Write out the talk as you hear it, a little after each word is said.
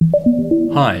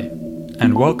Hi,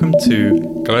 and welcome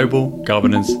to Global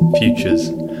Governance Futures,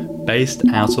 based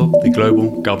out of the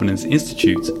Global Governance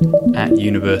Institute at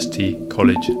University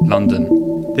College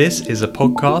London. This is a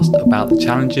podcast about the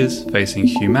challenges facing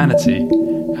humanity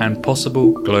and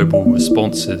possible global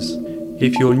responses.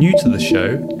 If you're new to the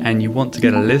show and you want to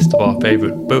get a list of our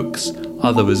favourite books,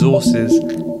 other resources,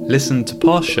 listen to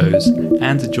past shows,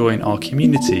 and to join our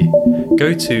community,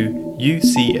 go to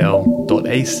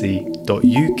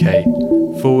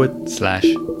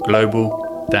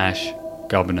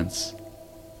ucl.ac.uk/global-governance.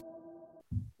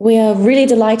 We are really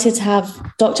delighted to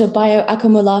have Dr. Bayo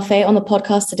Akomolafe on the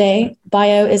podcast today.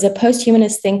 Bayo is a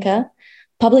post-humanist thinker,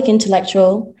 public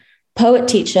intellectual, poet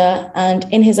teacher, and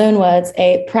in his own words,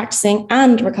 a practicing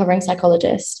and recovering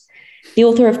psychologist. The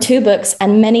author of 2 books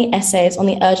and many essays on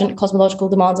the urgent cosmological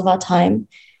demands of our time.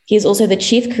 He is also the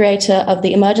chief creator of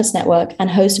the Emergence Network and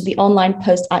host of the online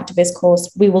post-activist course,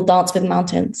 We Will Dance with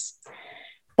Mountains.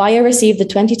 Bayo received the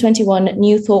 2021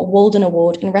 New Thought Walden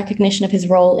Award in recognition of his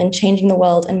role in changing the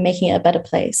world and making it a better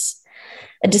place.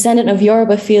 A descendant of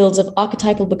Yoruba fields of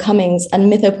archetypal becomings and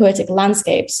mythopoetic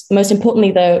landscapes. Most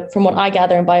importantly, though, from what I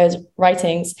gather in Bayo's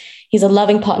writings, he's a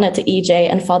loving partner to EJ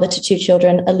and father to 2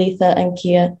 children, Alitha and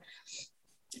Kia.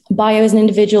 Bayo is an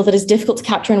individual that is difficult to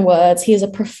capture in words. He is a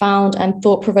profound and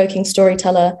thought-provoking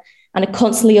storyteller and a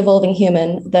constantly evolving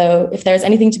human, though if there is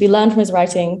anything to be learned from his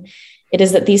writing, it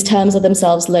is that these terms are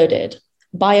themselves loaded.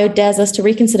 Bayo dares us to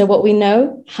reconsider what we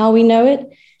know, how we know it,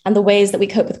 and the ways that we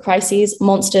cope with crises,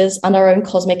 monsters, and our own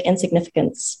cosmic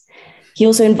insignificance. He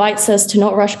also invites us to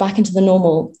not rush back into the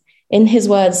normal. In his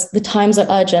words, the times are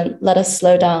urgent, let us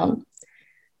slow down.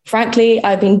 Frankly,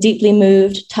 I've been deeply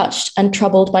moved, touched, and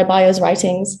troubled by Bayo's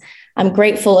writings. I'm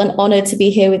grateful and honored to be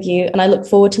here with you, and I look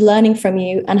forward to learning from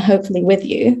you and hopefully with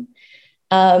you.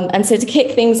 And so to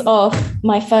kick things off,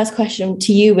 my first question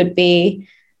to you would be,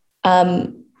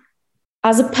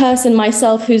 as a person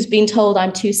myself who's been told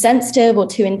I'm too sensitive or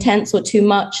too intense or too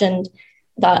much, and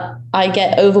that I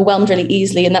get overwhelmed really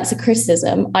easily, and that's a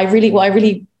criticism, what I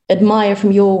really admire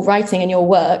from your writing and your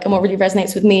work, and what really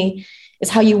resonates with me, is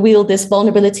how you wield this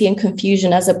vulnerability and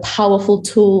confusion as a powerful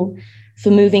tool for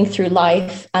moving through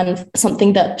life and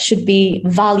something that should be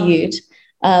valued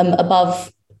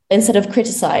above instead of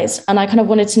criticized. And I kind of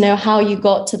wanted to know how you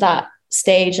got to that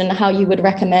stage and how you would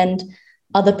recommend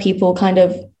other people kind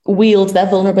of wield their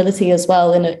vulnerability as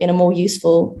well in a more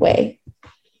useful way.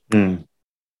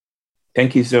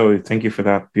 Thank you, Zoe. Thank you for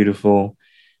that beautiful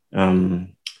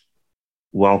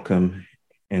welcome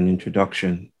and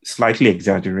introduction. Slightly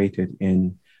exaggerated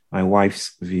in my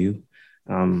wife's view.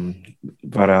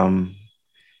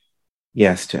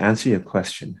 Yes, to answer your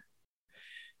question,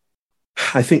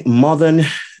 I think modern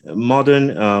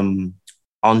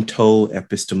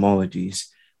onto-epistemologies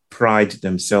pride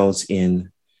themselves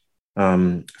in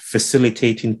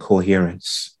facilitating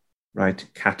coherence, right?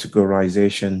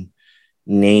 Categorization,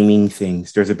 naming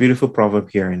things. There's a beautiful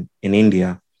proverb here in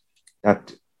India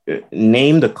that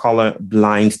name the color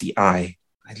blinds the eye.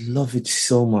 I love it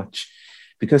so much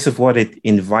because of what it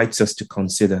invites us to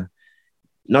consider,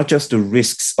 not just the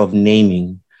risks of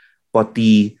naming, but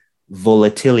the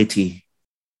volatility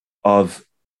of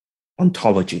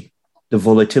ontology, the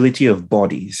volatility of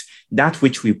bodies. That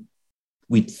which we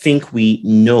think we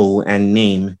know and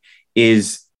name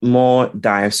is more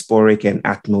diasporic and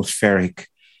atmospheric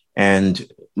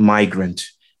and migrant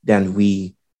than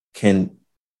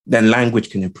language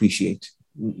can appreciate.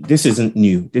 This isn't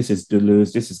new. This is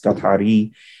Deleuze, this is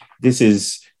Guattari, this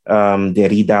is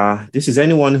Derrida. This is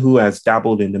anyone who has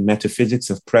dabbled in the metaphysics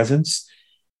of presence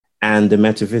and the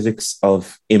metaphysics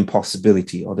of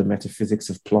impossibility or the metaphysics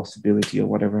of plausibility or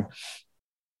whatever.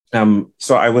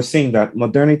 So I was saying that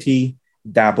modernity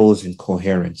dabbles in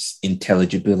coherence,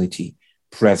 intelligibility,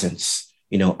 presence,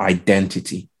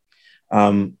 identity.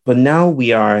 But now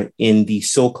we are in the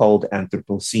so-called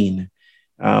Anthropocene.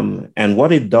 And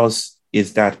what it does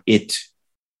is that it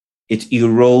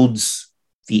erodes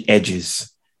the edges,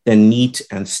 the neat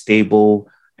and stable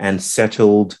and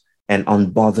settled and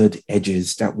unbothered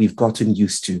edges that we've gotten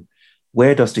used to.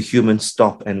 Where does the human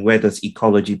stop and where does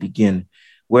ecology begin?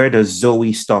 Where does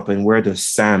Zoe stop and where does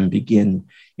Sam begin?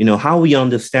 How we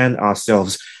understand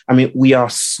ourselves. I mean, we are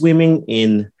swimming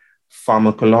in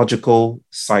pharmacological,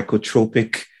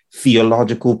 psychotropic,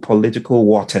 theological, political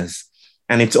waters.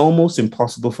 And it's almost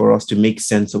impossible for us to make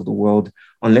sense of the world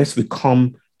unless we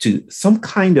come to some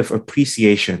kind of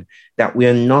appreciation that we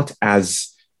are not as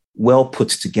well put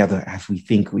together as we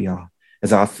think we are,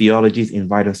 as our theologies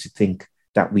invite us to think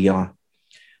that we are.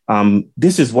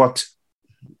 This is what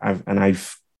I've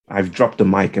dropped the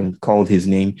mic and called his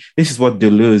name. This is what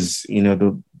Deleuze,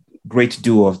 the great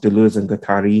duo of Deleuze and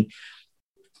Guattari,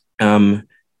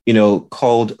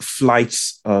 called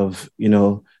flights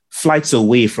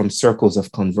away from circles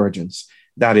of convergence.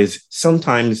 That is,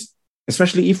 sometimes,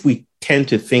 especially if we tend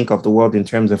to think of the world in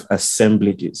terms of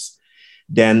assemblages,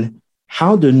 then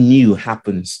how the new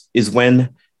happens is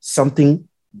when something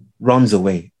runs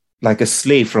away, like a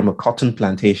slave from a cotton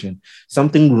plantation.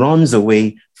 Something runs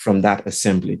away from that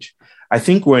assemblage. I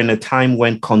think we're in a time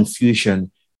when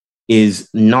confusion is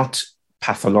not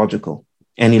pathological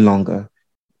any longer,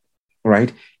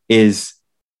 right? Is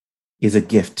a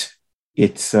gift.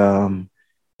 It's an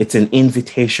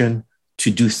invitation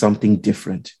to do something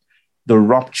different. The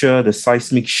rupture, the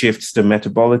seismic shifts, the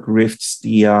metabolic rifts,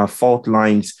 the fault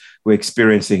lines we're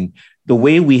experiencing, the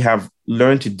way we have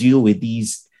learned to deal with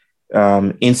these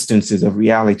instances of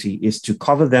reality is to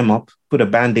cover them up, put a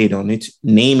Band-Aid on it,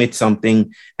 name it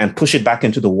something, and push it back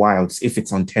into the wilds if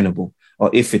it's untenable or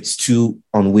if it's too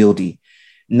unwieldy.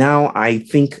 Now, I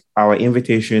think our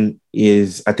invitation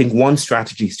is, I think one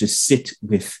strategy is to sit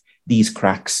with these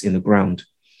cracks in the ground.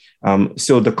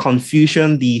 So the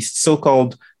confusion, the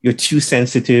so-called, you're too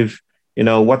sensitive,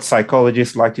 what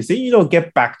psychologists like to say,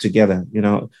 get back together.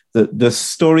 The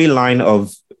storyline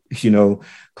of,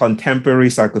 contemporary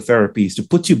psychotherapy is to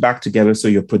put you back together so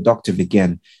you're productive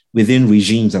again within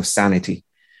regimes of sanity.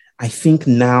 I think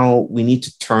now we need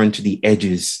to turn to the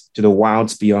edges, to the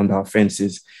wilds beyond our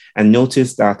fences, and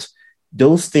notice that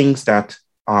those things that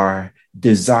are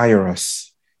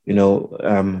desirous,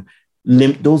 those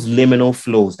liminal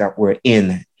flows that we're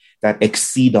in, that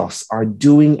exceed us, are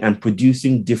doing and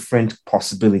producing different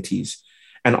possibilities.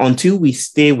 And until we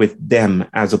stay with them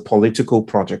as a political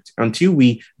project, until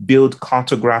we build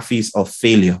cartographies of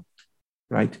failure,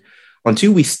 right?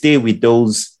 Until we stay with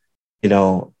those,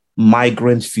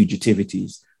 migrant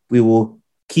fugitivities, we will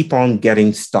keep on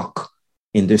getting stuck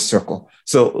in this circle.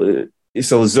 So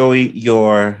Zoe,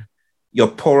 your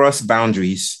porous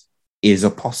boundaries is a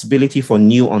possibility for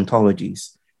new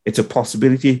ontologies. It's a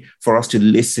possibility for us to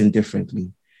listen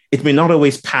differently. It may not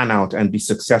always pan out and be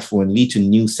successful and lead to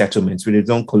new settlements with its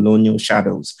own colonial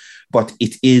shadows, but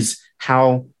it is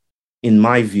how, in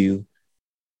my view,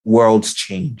 worlds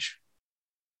change.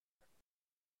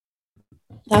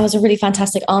 That was a really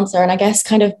fantastic answer. And I guess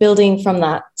kind of building from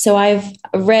that. So I've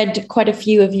read quite a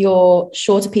few of your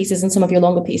shorter pieces and some of your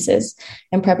longer pieces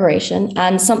in preparation.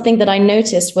 And something that I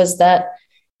noticed was that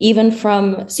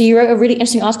so you wrote a really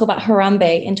interesting article about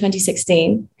Harambe in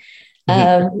 2016.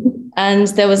 And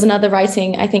there was another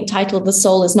writing, I think, titled "The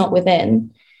Soul Is Not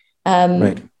Within."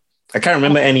 Right. I can't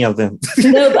remember any of them.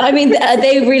 No, I mean,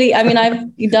 they really,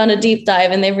 I've done a deep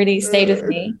dive and they really stayed with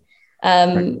me.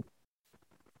 Right.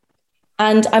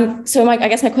 And I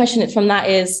guess my question from that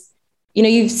is,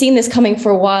 you've seen this coming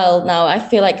for a while now. I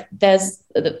feel like there's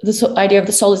the idea of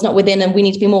the soul is not within and we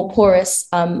need to be more porous.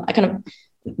 I kind of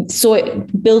saw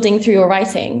it building through your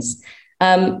writings.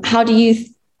 How do you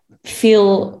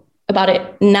feel about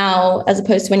it now as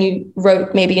opposed to when you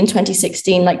wrote maybe in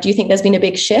 2016? Like, do you think there's been a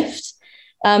big shift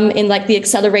in like the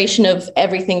acceleration of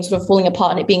everything sort of falling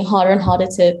apart and it being harder and harder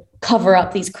to cover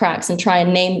up these cracks and try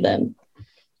and name them?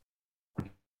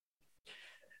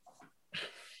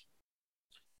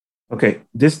 Okay,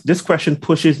 this question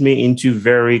pushes me into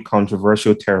very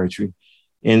controversial territory,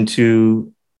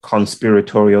 into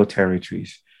conspiratorial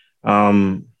territories.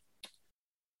 And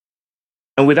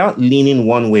without leaning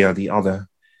one way or the other,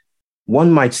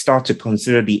 one might start to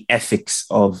consider the ethics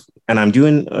of, and I'm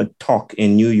doing a talk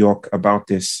in New York about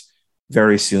this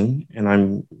very soon, and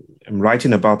I'm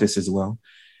writing about this as well.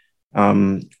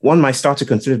 One might start to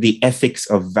consider the ethics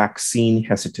of vaccine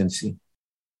hesitancy.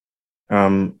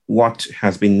 What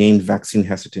has been named vaccine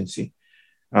hesitancy.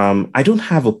 I don't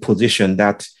have a position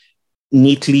that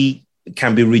neatly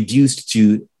can be reduced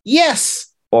to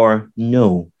yes or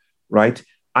no, right?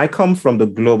 I come from the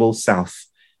global South,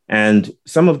 and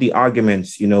some of the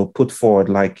arguments, put forward,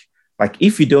 like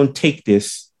if you don't take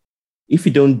this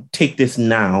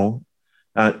now,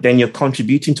 then you're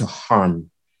contributing to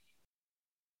harm.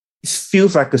 It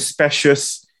feels like a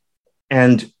specious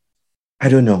and I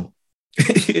don't know.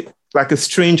 Like a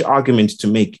strange argument to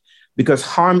make, because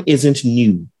harm isn't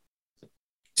new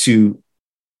to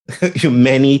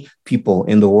many people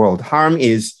in the world. Harm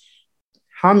is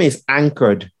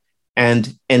anchored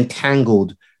and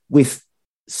entangled with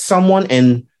someone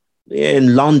in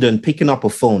London picking up a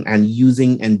phone and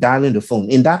using and dialing the phone.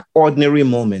 In that ordinary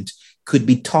moment, could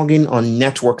be tugging on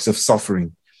networks of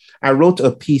suffering. I wrote a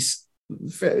piece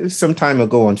some time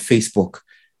ago on Facebook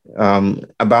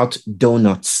about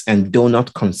donuts and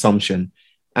donut consumption,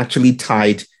 actually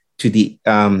tied to the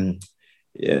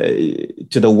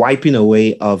to the wiping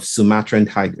away of Sumatran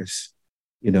tigers.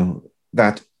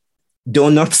 That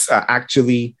donuts are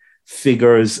actually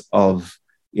figures of,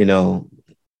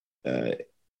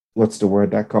 what's the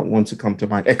word that wants to come to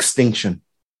mind? Extinction,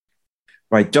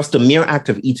 right? Just the mere act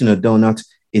of eating a donut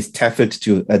is tethered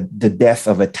to the death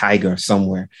of a tiger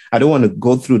somewhere. I don't want to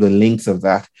go through the links of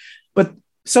that, but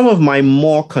some of my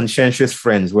more conscientious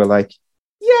friends were like,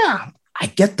 yeah, I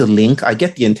get the link, I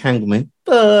get the entanglement,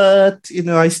 but,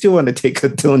 I still want to take a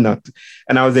donut.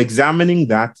 And I was examining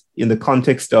that in the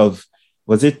context of,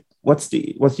 what's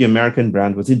the American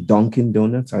brand? Was it Dunkin'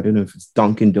 Donuts? I don't know if it's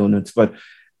Dunkin' Donuts,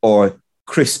 or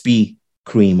Krispy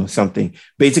Kreme or something.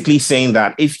 Basically saying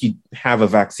that if you have a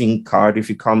vaccine card, if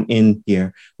you come in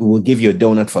here, we will give you a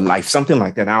donut for life, something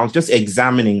like that. And I was just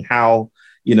examining how,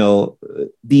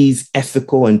 these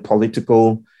ethical and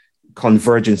political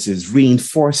convergences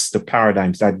reinforce the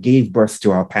paradigms that gave birth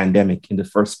to our pandemic in the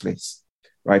first place,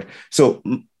 right? So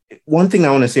one thing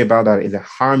I want to say about that is that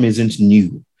harm isn't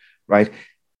new, right?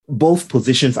 Both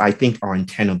positions, I think, are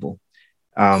untenable.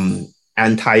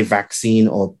 Anti-vaccine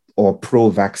or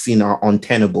pro-vaccine are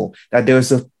untenable. That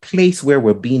there's a place where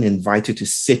we're being invited to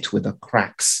sit with the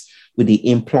cracks, with the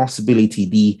implausibility,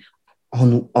 the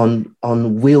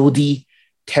unwieldy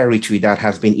territory that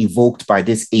has been evoked by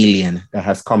this alien that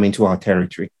has come into our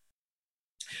territory.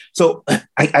 So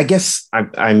I guess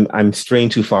I'm straying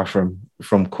too far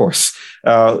from course.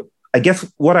 I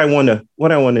guess what I want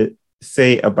to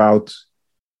say about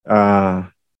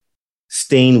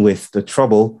staying with the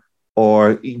trouble,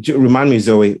 or remind me,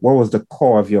 Zoe, what was the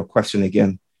core of your question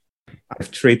again?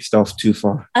 I've traipsed off too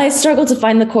far. I struggled to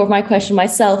find the core of my question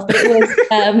myself, but it was...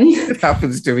 it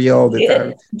happens to me all the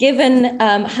time. Given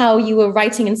how you were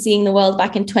writing and seeing the world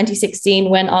back in 2016,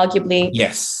 when arguably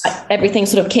everything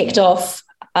sort of kicked off,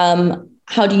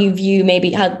 how do you view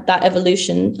maybe how that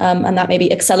evolution and that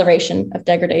maybe acceleration of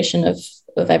degradation of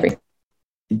everything?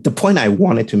 The point I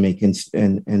wanted to make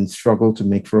and struggled to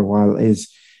make for a while is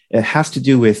it has to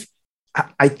do with,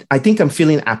 I think I'm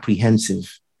feeling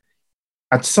apprehensive.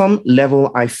 At some level,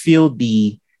 I feel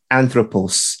the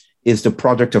anthropos is the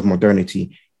product of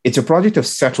modernity. It's a project of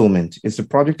settlement. It's a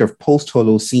project of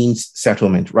post-Holocene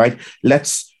settlement, right?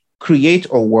 Let's create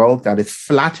a world that is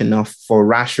flat enough for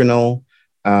rational,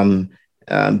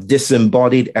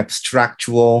 disembodied,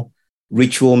 abstractual,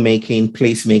 ritual-making,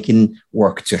 place-making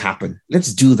work to happen.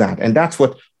 Let's do that. And that's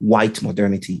what white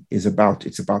modernity is about.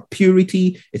 It's about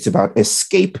purity. It's about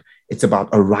escape. It's about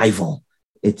arrival.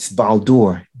 It's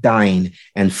Baldur dying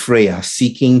and Freya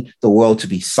seeking the world to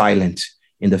be silent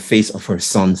in the face of her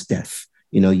son's death,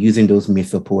 using those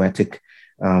mythopoetic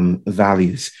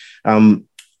values.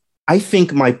 I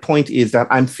think my point is that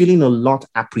I'm feeling a lot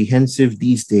apprehensive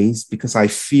these days because I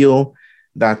feel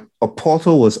that a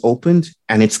portal was opened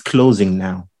and it's closing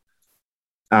now.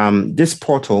 This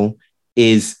portal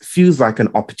feels like an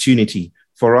opportunity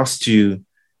for us to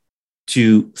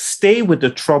stay with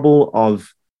the trouble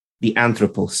of the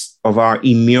anthropos, of our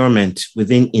immurement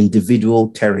within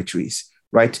individual territories,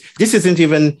 right? This isn't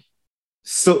even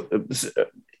so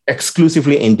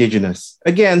exclusively indigenous.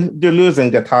 Again, Deleuze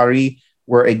and Guattari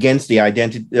were against the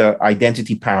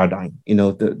identity paradigm,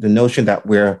 the notion that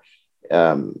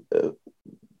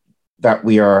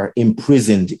we are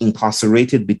imprisoned,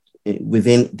 incarcerated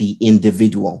within the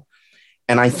individual.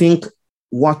 And I think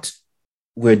what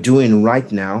we're doing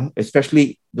right now,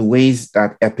 especially the ways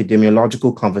that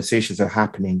epidemiological conversations are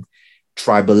happening,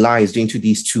 tribalized into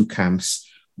these two camps,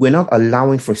 we're not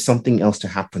allowing for something else to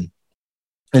happen.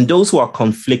 And those who are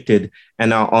conflicted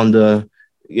and are on the,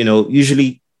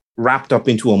 usually wrapped up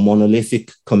into a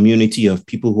monolithic community of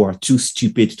people who are too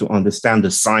stupid to understand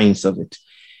the science of it.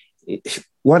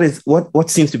 What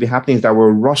seems to be happening is that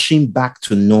we're rushing back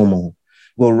to normal.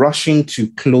 We're rushing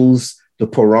to close the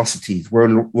porosities.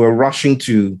 We're rushing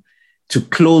to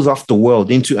close off the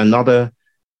world into another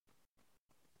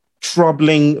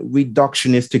troubling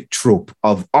reductionistic trope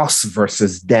of us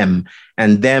versus them,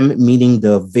 and them meaning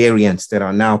the variants that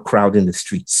are now crowding the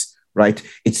streets, right?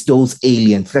 It's those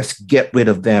aliens. Let's get rid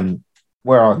of them.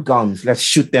 Where are our guns? Let's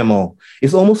shoot them all.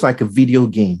 It's almost like a video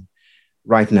game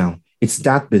right now. It's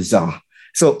that bizarre.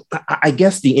 So I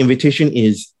guess the invitation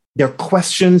is there are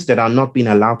questions that are not being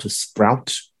allowed to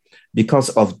sprout because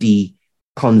of the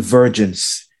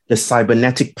convergence, the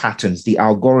cybernetic patterns, the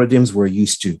algorithms we're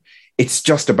used to. It's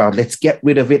just about let's get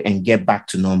rid of it and get back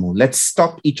to normal. Let's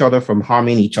stop each other from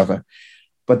harming each other.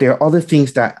 But there are other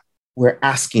things that we're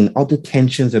asking, other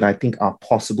tensions that I think are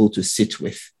possible to sit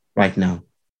with right now.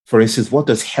 For instance, what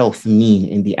does health mean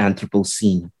in the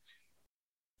Anthropocene?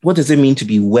 What does it mean to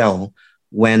be well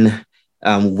when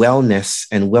wellness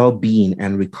and well-being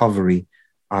and recovery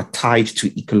are tied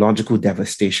to ecological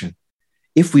devastation.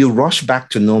 If we rush back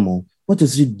to normal, what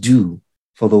does it do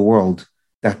for the world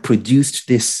that produced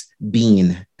this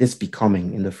being, this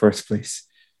becoming in the first place?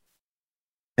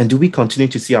 And do we continue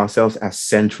to see ourselves as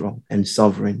central and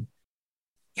sovereign?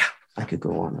 Yeah, I could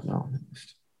go on and on.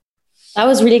 That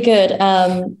was really good.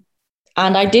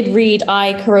 And I did read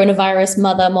I, Coronavirus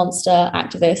Mother Monster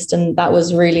Activist, and that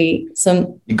was really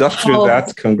some You got through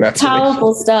that. Congratulations.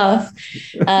 Powerful stuff.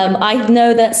 I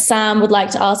know that Sam would like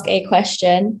to ask a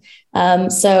question.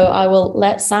 So I will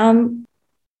let Sam.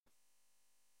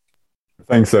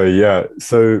 Thanks, Zoe. Yeah.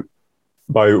 So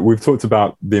we've talked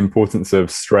about the importance of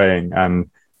straying and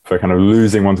for kind of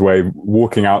losing one's way,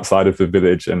 walking outside of the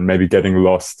village and maybe getting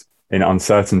lost in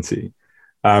uncertainty.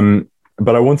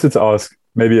 But I wanted to ask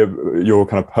maybe your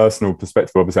kind of personal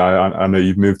perspective. Obviously, I know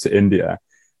you've moved to India.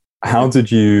 How did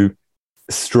you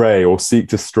stray or seek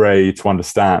to stray to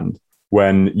understand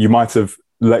when you might have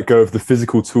let go of the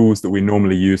physical tools that we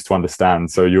normally use to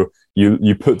understand? So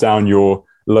you put down your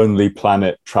Lonely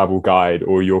Planet travel guide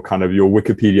or your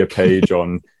Wikipedia page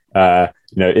on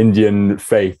Indian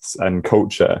faiths and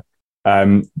culture,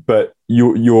 but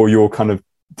your kind of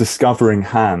discovering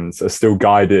hands are still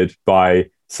guided by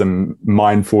some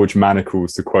mind-forged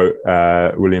manacles, to quote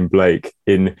William Blake,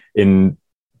 in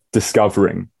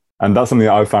discovering. And that's something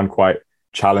that I found quite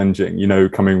challenging,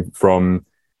 coming from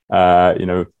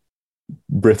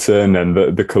Britain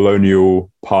and the colonial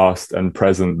past and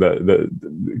present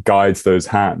that guides those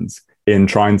hands in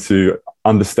trying to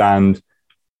understand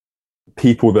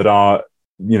people that are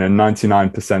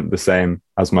 99% the same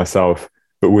as myself,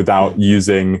 but without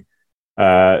using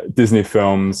Disney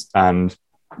films and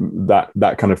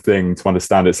that kind of thing to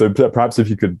understand it. So perhaps if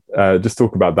you could just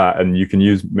talk about that, and you can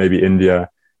use maybe India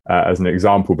as an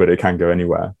example, but it can go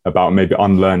anywhere, about maybe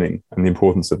unlearning and the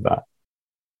importance of that.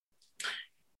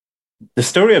 The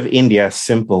story of India is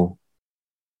simple.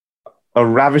 A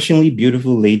ravishingly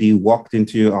beautiful lady walked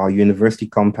into our university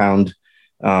compound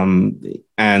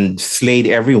and slayed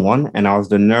everyone. And I was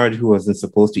the nerd who wasn't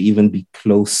supposed to even be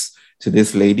close to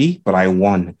this lady, but I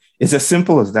won. It's as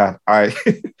simple as that.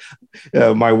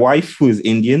 My wife, who is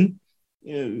Indian,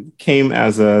 came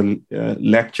as a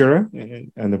lecturer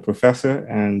and a professor,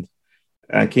 and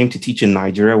came to teach in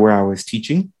Nigeria, where I was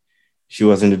teaching. She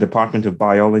was in the Department of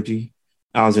Biology.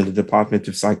 I was in the Department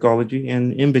of Psychology,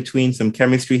 and in between, some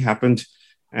chemistry happened,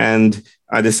 and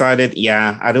I decided,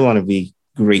 I don't want to be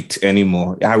great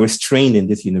anymore. I was trained in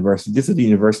this university. This is the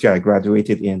university I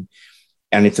graduated in,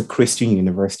 and it's a Christian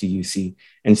university, you see.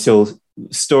 And so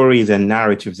stories and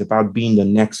narratives about being the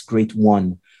next great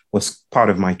one was part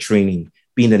of my training.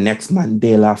 Being the next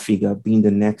Mandela figure, being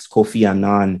the next Kofi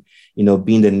Annan,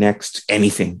 being the next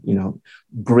anything,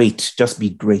 great, just be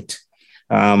great.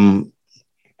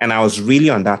 And I was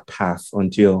really on that path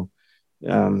until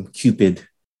Cupid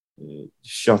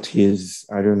shot his,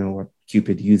 I don't know what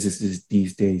Cupid uses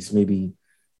these days, maybe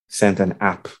sent an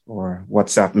app or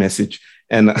WhatsApp message.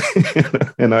 And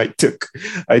and I took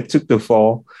the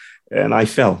fall, and I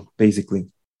fell, basically.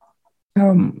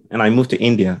 And I moved to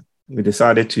India. We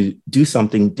decided to do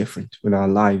something different with our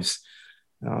lives.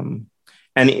 And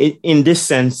in this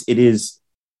sense,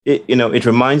 it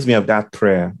reminds me of that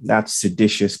prayer, that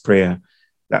seditious prayer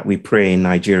that we pray in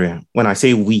Nigeria. When I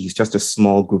say we, it's just a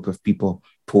small group of people,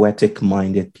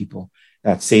 poetic-minded people,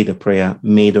 that say the prayer,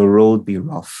 may the road be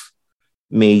rough.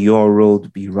 May your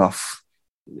road be rough.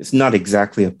 It's not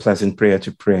exactly a pleasant prayer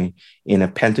to pray in a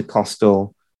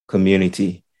Pentecostal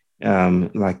community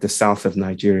like the south of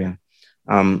Nigeria.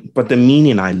 But the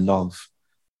meaning I love.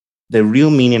 The real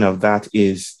meaning of that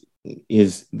is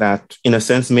that, in a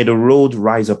sense, may the road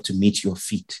rise up to meet your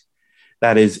feet.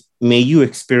 That is, may you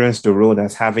experience the road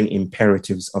as having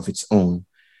imperatives of its own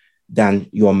than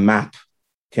your map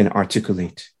can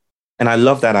articulate. And I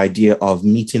love that idea of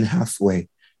meeting halfway,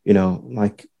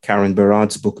 like Karen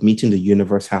Barrad's book, Meeting the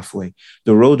Universe Halfway.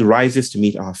 The road rises to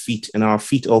meet our feet, and our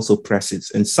feet also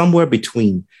presses. And somewhere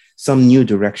between, some new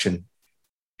direction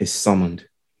is summoned.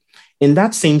 In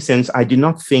that same sense, I do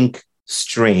not think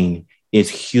straying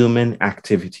is human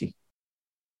activity.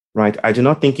 Right? I do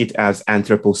not think it as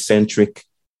anthropocentric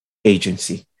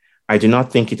agency. I do not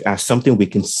think it as something we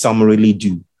can summarily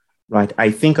do, right?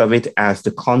 I think of it as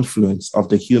the confluence of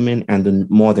the human and the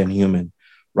more than human,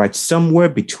 right? Somewhere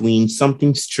between,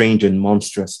 something strange and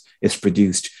monstrous is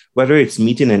produced, whether it's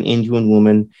meeting an Indian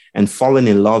woman and falling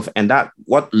in love. And that,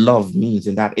 what love means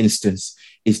in that instance,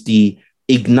 is the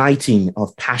igniting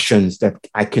of passions that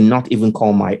I cannot even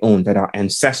call my own, that are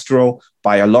ancestral,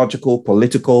 biological,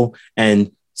 political,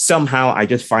 and somehow I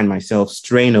just find myself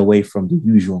straying away from the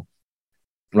usual.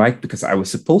 right? Because I was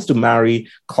supposed to marry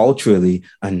culturally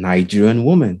a Nigerian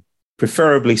woman,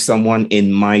 preferably someone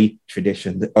in my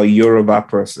tradition, a Yoruba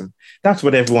person. That's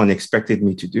what everyone expected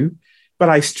me to do. But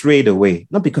I strayed away,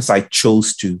 not because I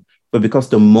chose to, but because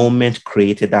the moment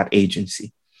created that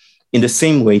agency. In the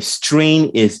same way, strain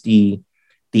is the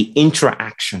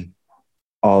interaction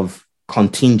of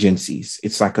contingencies.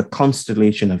 It's like a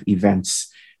constellation of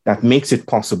events that makes it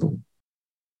possible,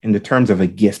 in the terms of a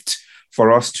gift,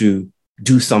 for us to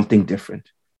do something different.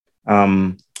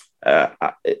 In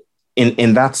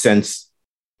that sense,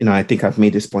 I think I've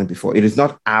made this point before. It is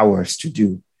not ours to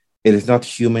do. It is not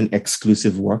human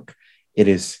exclusive work. It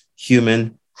is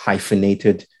human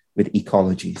hyphenated with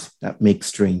ecologies that make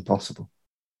strain possible.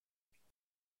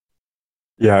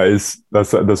 Yeah,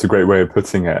 that's a great way of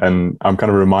putting it. And I'm kind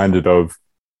of reminded of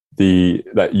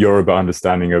that Yoruba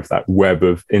understanding of that web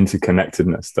of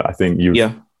interconnectedness that I think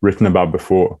you've written about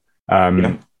before.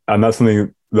 And that's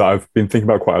something that I've been thinking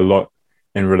about quite a lot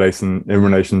in relation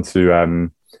to,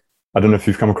 I don't know if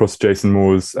you've come across Jason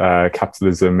Moore's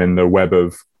capitalism in the web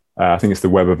of, I think it's the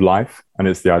web of life. And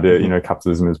it's the idea,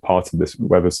 capitalism is part of this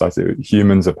web of society.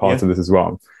 Humans are part of this as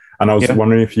well. And I was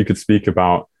wondering if you could speak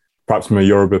about, perhaps from a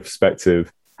Yoruba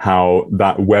perspective, how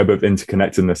that web of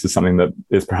interconnectedness is something that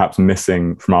is perhaps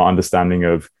missing from our understanding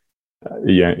of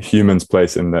humans'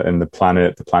 place in the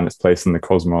planet, the planet's place in the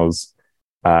cosmos,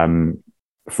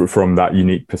 from that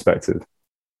unique perspective.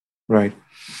 Right.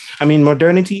 I mean,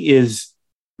 modernity is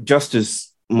just as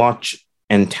much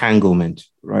entanglement,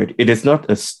 right? It is not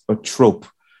a trope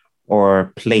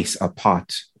or place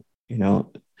apart,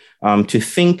 To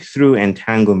think through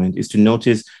entanglement is to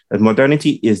notice that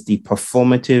modernity is the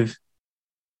performative,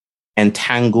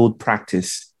 entangled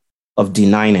practice of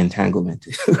denying entanglement,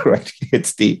 right?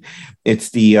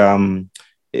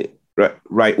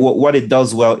 Right. What it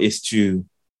does well is to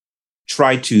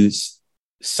try to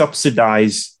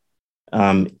subsidize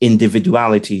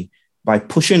individuality by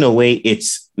pushing away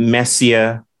its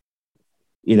messier,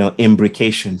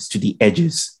 imbrications to the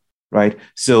edges, right?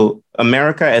 So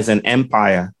America as an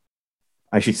empire,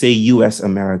 I should say US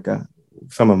America.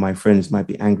 Some of my friends might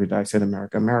be angry that I said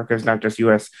America. America is not just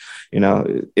US,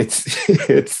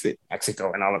 it's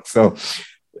Mexico and all of that. So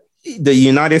the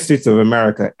United States of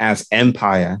America as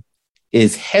empire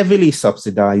is heavily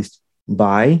subsidized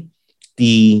by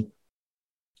the,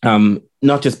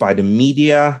 not just by the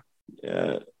media,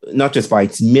 not just by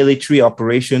its military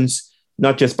operations,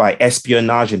 not just by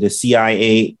espionage and the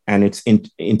CIA and its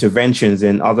interventions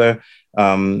in other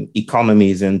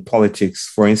economies and politics,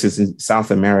 for instance, in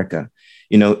South America.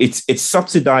 It's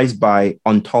subsidized by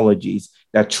ontologies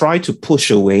that try to push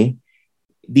away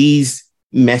these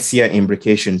messier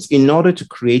imbrications in order to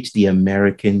create the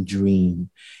American dream,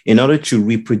 in order to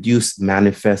reproduce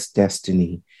manifest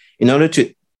destiny, in order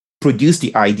to produce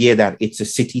the idea that it's a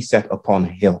city set upon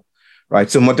a hill, right?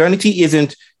 So modernity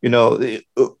isn't,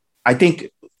 I think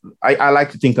I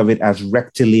like to think of it as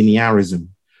rectilinearism,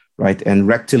 right? And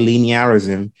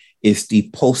rectilinearism is the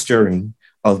posturing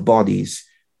of bodies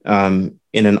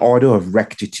in an order of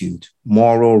rectitude,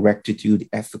 moral rectitude,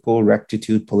 ethical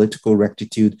rectitude, political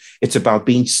rectitude. It's about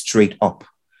being straight up,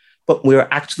 but we're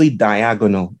actually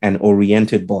diagonal and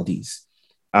oriented bodies.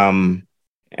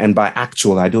 And by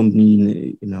actual, I don't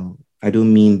mean,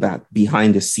 that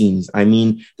behind the scenes. I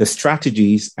mean the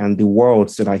strategies and the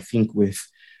worlds that I think with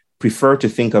prefer to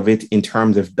think of it in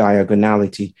terms of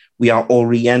diagonality. We are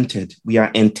oriented, we are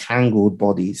entangled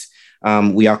bodies.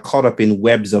 We are caught up in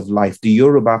webs of life. The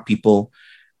Yoruba people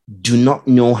do not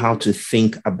know how to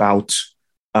think about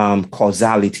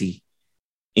causality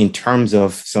in terms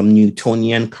of some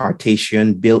Newtonian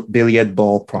Cartesian billiard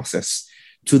ball process.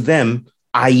 To them,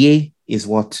 Aye is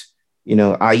what,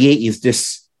 Aye is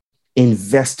this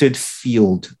invested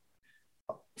field,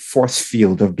 force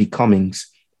field of becomings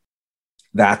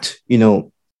that,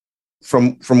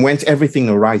 from whence everything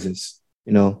arises,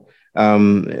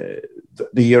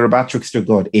 the Yoruba trickster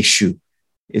god, Eshu,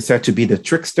 is said to be the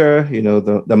trickster,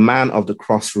 the man of the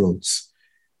crossroads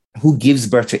who gives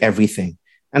birth to everything.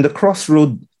 And the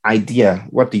crossroad idea,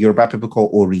 what the Yoruba people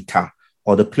call Orita,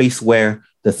 or the place where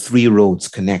the three roads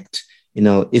connect,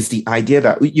 is the idea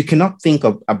that you cannot think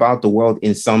about the world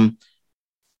in some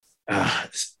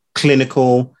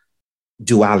clinical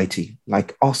duality,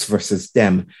 like us versus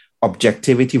them,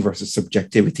 objectivity versus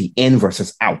subjectivity, in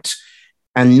versus out,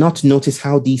 and not notice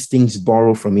how these things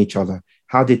borrow from each other,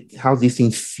 how these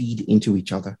things feed into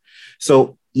each other.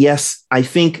 So yes, I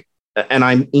think, and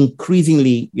I'm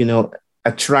increasingly,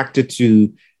 attracted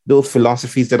to those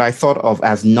philosophies that I thought of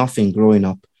as nothing growing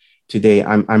up today.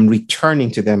 I'm returning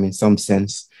to them in some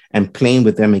sense. and playing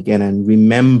with them again and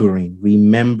remembering,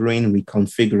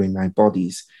 reconfiguring my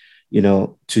bodies,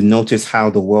 to notice how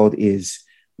the world is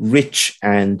rich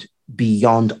and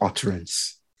beyond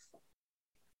utterance.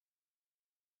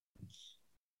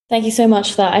 Thank you so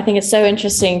much for that. I think it's so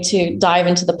interesting to dive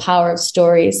into the power of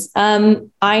stories.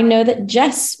 I know that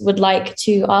Jess would like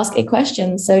to ask a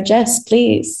question. So Jess,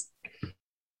 please.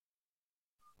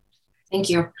 Thank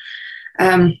you.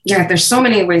 There's so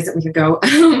many ways that we could go.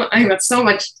 I've got so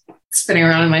much spinning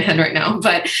around in my head right now,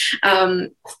 but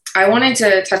I wanted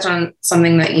to touch on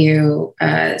something that you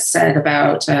said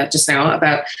about just now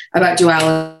about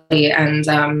duality, and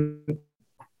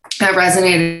that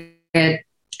resonated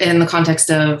in the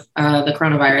context of the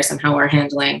coronavirus and how we're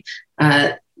handling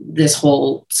this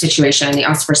whole situation, the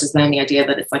us versus them, the idea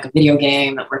that it's like a video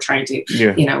game that we're trying to,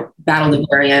 battle the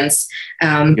variants.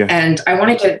 And I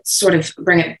wanted to sort of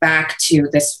bring it back to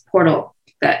this portal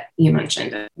that you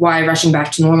mentioned, why rushing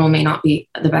back to normal may not be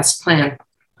the best plan.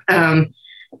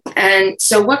 And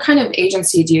so what kind of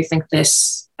agency do you think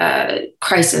this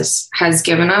crisis has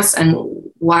given us, and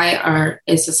why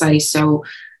is society so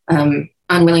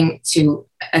unwilling to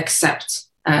accept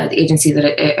the agency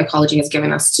that ecology has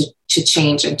given us to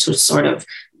change and to sort of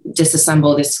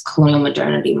disassemble this colonial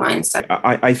modernity mindset?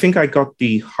 I think I got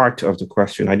the heart of the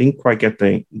question. I didn't quite get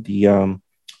the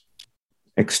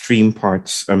extreme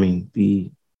parts. I mean,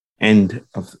 the end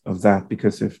of that,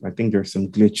 because I think there's some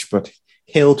glitch, but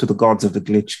hail to the gods of the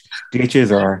glitch.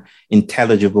 Glitches are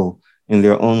intelligible in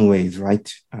their own ways,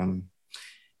 right?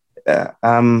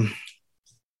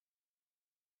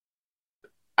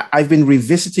 I've been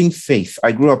revisiting faith.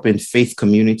 I grew up in faith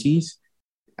communities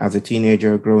as a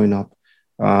teenager growing up.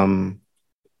 And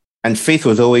faith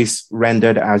was always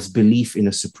rendered as belief in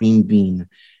a supreme being.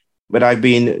 But I've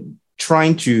been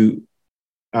trying to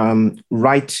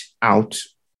write out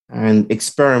and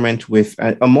experiment with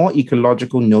a more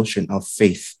ecological notion of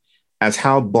faith as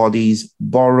how bodies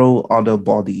borrow other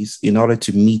bodies in order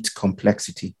to meet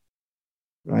complexity,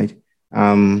 right?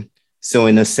 So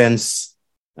in a sense,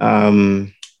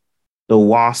 the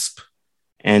wasp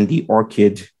and the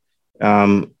orchid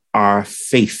are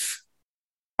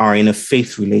in a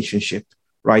faith relationship,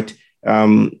 right?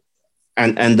 And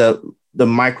the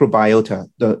microbiota,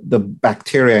 the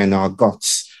bacteria in our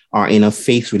guts are in a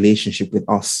faith relationship with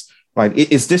us, right? It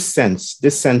is this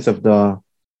sense of the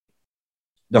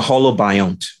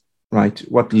holobiont, right?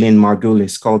 What Lynn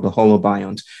Margulis called the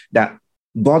holobiont, that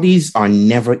bodies are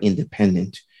never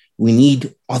independent. We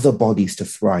need other bodies to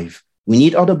thrive. We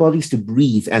need other bodies to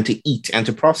breathe and to eat and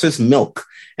to process milk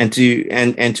and to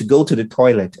go to the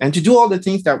toilet and to do all the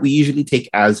things that we usually take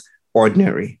as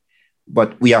ordinary.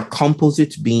 But we are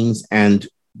composite beings, and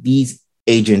these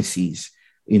agencies,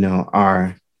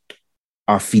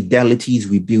 are fidelities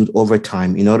we build over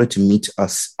time in order to meet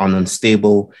us on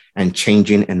unstable and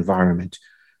changing environment.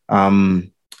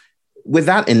 With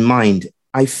that in mind,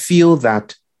 I feel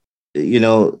that,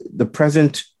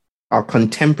 our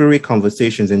contemporary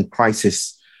conversations in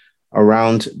crisis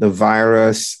around the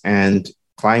virus and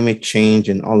climate change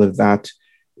and all of that,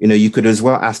 you could as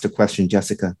well ask the question,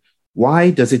 Jessica,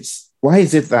 why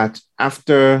is it that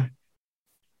after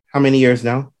how many years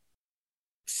now?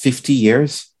 50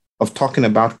 years of talking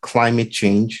about climate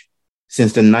change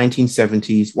since the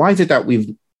 1970s. Why is it that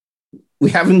we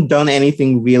haven't done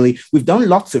anything really? We've done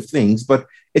lots of things, but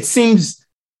it seems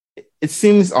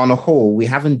on a whole, we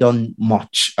haven't done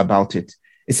much about it.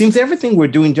 It seems everything we're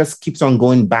doing just keeps on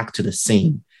going back to the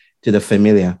same, to the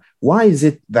familiar. Why is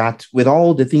it that with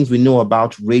all the things we know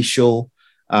about racial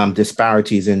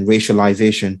disparities and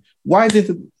racialization, why is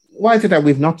it that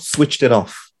we've not switched it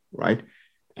off, right?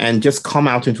 And just come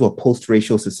out into a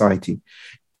post-racial society?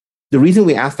 The reason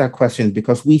we ask that question is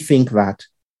because we think that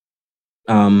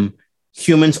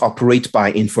humans operate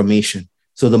by information.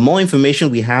 So the more information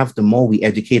we have, the more we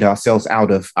educate ourselves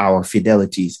out of our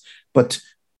fidelities. But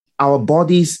our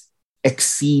bodies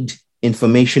exceed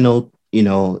informational,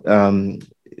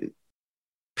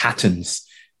 patterns.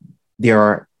 They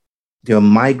are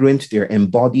migrant, they're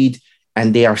embodied,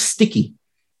 and they are sticky.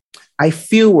 I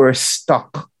feel we're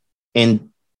stuck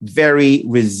in very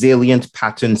resilient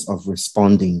patterns of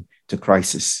responding to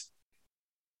crisis.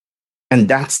 And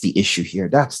that's the issue here.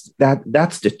 That's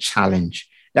the challenge.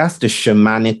 That's the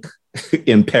shamanic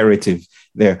imperative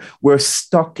there. We're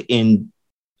stuck in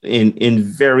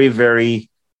very, very,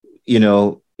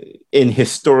 in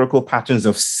historical patterns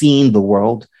of seeing the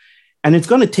world. And it's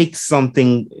going to take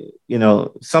something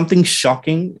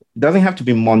shocking. It doesn't have to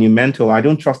be monumental. I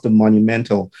don't trust the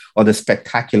monumental or the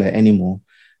spectacular anymore.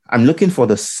 I'm looking for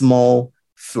the small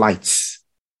flights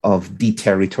of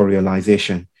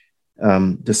deterritorialization.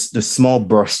 the small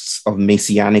bursts of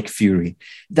messianic fury.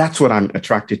 That's what I'm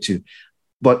attracted to.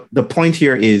 But the point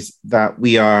here is that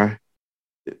the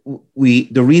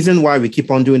reason why we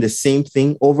keep on doing the same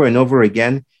thing over and over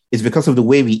again is because of the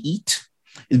way we eat,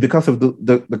 is because of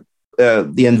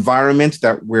the environment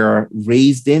that we're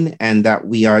raised in and that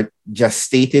we are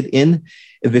gestated in,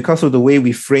 is because of the way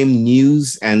we frame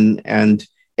news and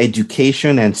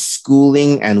education and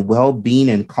schooling and well-being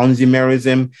and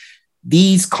consumerism.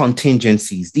 These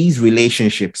contingencies, these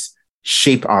relationships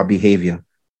shape our behavior.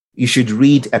 You should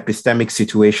read Epistemic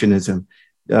Situationism,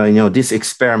 these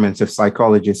experiments of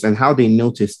psychologists and how they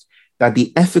noticed that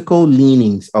the ethical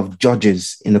leanings of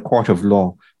judges in the court of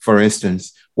law, for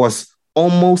instance, was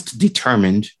almost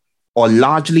determined or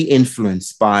largely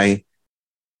influenced by,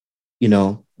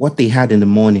 what they had in the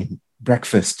morning,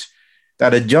 breakfast,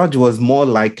 that a judge was more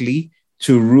likely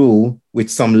to rule with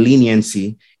some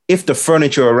leniency if the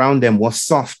furniture around them was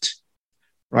soft,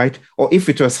 right? Or if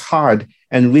it was hard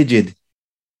and rigid.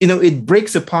 It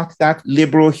breaks apart that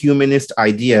liberal humanist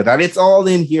idea that it's all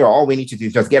in here. All we need to do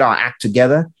is just get our act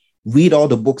together, read all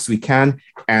the books we can,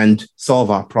 and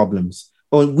solve our problems.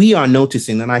 But we are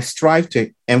noticing, and I strive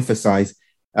to emphasize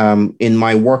in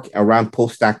my work around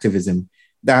post-activism,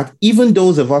 that even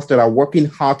those of us that are working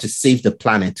hard to save the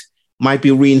planet might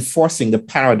be reinforcing the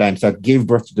paradigms that gave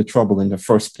birth to the trouble in the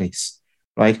first place,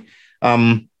 right?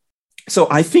 So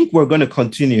I think we're going to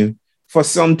continue for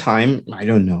some time. I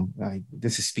don't know.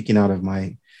 This is speaking out of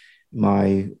my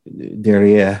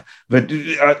derriere, but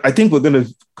I think we're going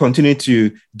to continue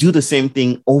to do the same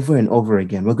thing over and over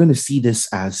again. We're going to see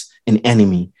this as an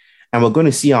enemy, and we're going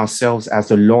to see ourselves as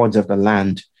the lords of the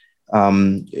land.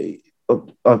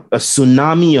 A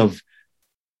tsunami of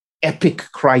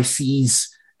epic crises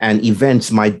and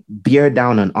events might bear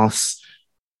down on us,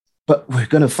 but we're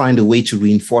going to find a way to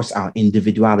reinforce our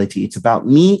individuality. It's about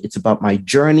me. It's about my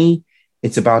journey.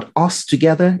 It's about us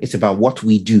together. It's about what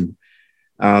we do.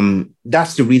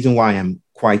 That's the reason why I'm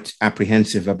quite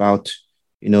apprehensive about,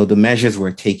 the measures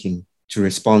we're taking to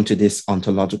respond to this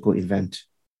ontological event.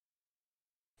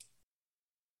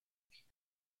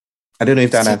 I don't know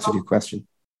if that answered your question.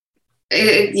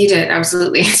 You did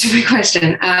absolutely answer my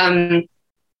question.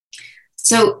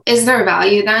 So is there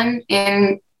value then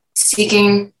in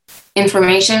seeking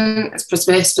information,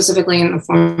 specifically in the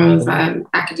form of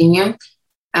academia?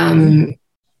 And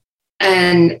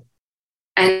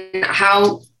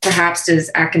how perhaps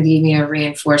does academia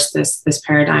reinforce this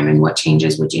paradigm, and what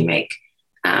changes would you make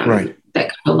that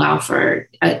could allow for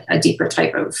a deeper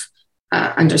type of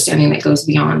understanding that goes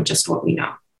beyond just what we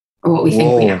know or what we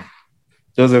think we know?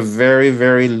 Those are very,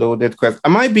 very loaded questions.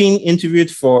 Am I being interviewed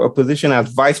for a position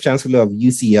as Vice Chancellor of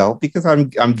UCL? Because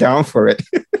I'm down for it.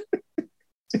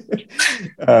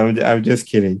 I'm just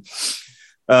kidding.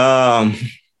 What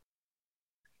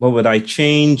would I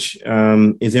change?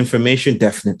 Is information?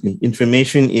 Definitely.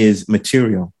 Information is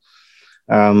material.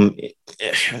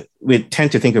 We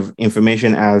tend to think of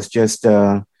information as just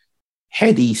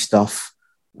heady stuff,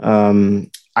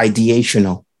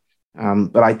 ideational.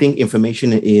 But I think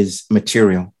information is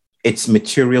material. It's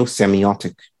material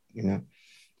semiotic,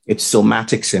 it's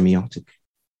somatic semiotic.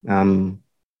 My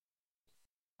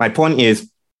point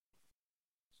is,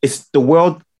 it's the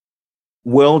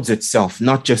worlds itself,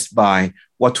 not just by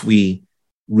what we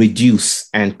reduce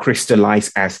and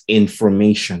crystallize as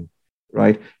information,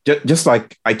 right? Just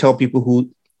like I tell people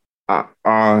who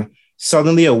are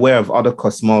suddenly aware of other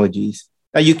cosmologies,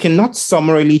 that you cannot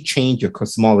summarily change your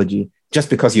cosmology just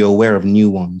because you're aware of new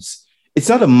ones. It's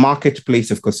not a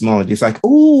marketplace of cosmology. It's like,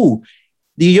 oh,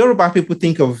 the Yoruba people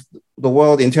think of the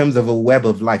world in terms of a web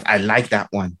of life. I like that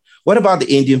one. What about the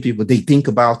Indian people? They think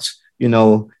about,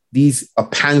 a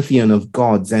pantheon of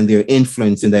gods and their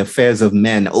influence in the affairs of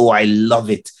men. Oh, I love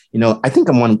it. I think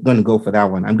I'm going to go for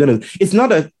that one. It's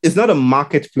not a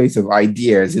marketplace of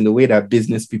ideas in the way that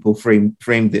business people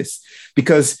frame this,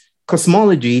 because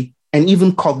cosmology and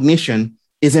even cognition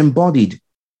is embodied.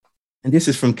 And this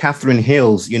is from Catherine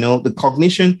Hales. The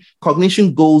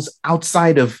cognition goes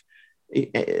outside of,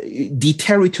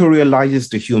 deterritorializes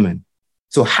the human.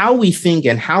 So how we think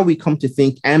and how we come to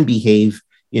think and behave,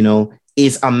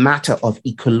 is a matter of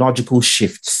ecological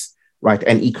shifts, right?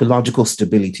 And ecological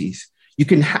stabilities.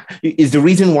 Is the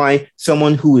reason why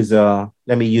someone who is let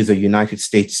me use a United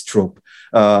States trope,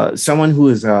 someone who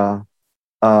is a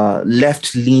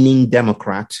left-leaning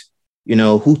Democrat,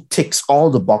 who ticks all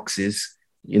the boxes,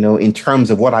 in terms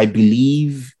of what I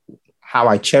believe, how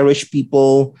I cherish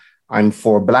people, I'm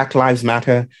for Black Lives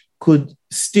Matter, could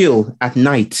still at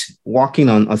night, walking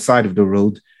on a side of the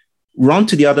road, run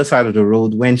to the other side of the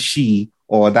road when she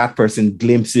or that person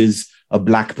glimpses a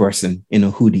Black person in a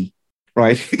hoodie,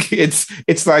 right?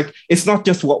 It's like, it's not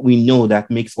just what we know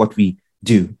that makes what we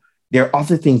do. There are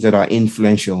other things that are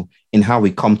influential in how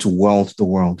we come to the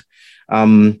world.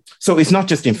 So it's not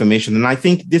just information. And I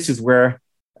think this is where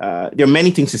there are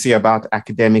many things to say about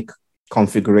academic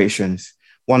configurations.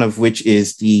 One of which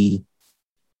is the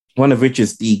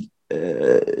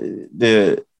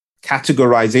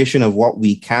categorization of what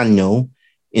we can know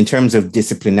in terms of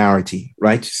disciplinarity,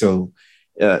 right? So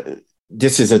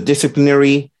this is a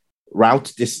disciplinary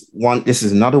route. This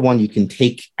is another one you can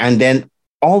take, and then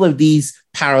all of these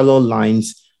parallel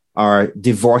lines are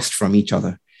divorced from each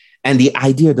other. And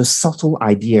the subtle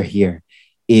idea here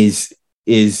is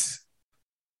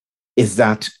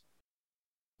that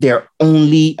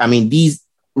these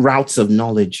routes of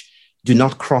knowledge do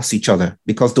not cross each other,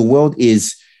 because the world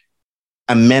is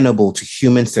amenable to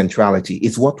human centrality.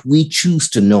 It's what we choose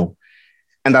to know,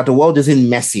 and that the world isn't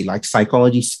messy like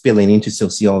psychology spilling into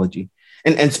sociology.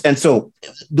 And so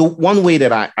the one way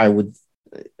that I would,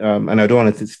 and I don't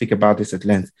want to speak about this at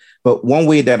length, but one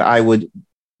way that I would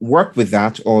work with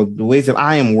that, or the ways that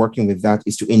I am working with that,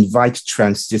 is to invite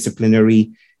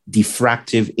transdisciplinary,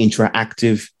 diffractive,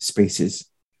 interactive spaces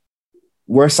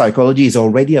where psychology is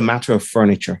already a matter of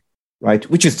furniture, right?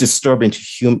 Which is disturbing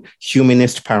to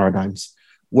humanist paradigms,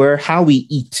 where how we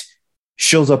eat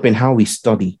shows up in how we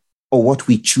study or what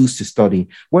we choose to study,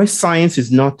 where science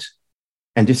is not,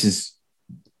 and this is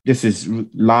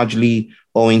largely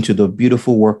owing to the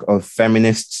beautiful work of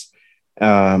feminists,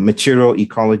 material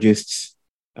ecologists,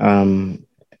 and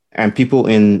people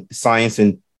in science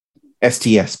and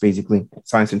STS, basically,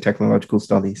 science and technological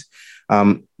studies,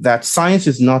 that science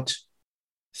is not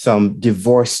some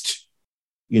divorced,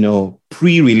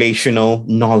 pre-relational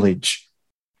knowledge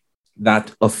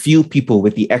that a few people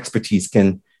with the expertise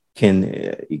can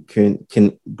be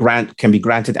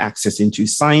granted access into.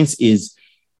 Science is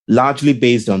largely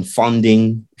based on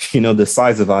funding, the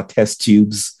size of our test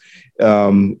tubes,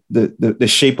 the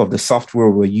shape of the software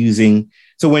we're using.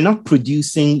 So we're not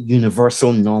producing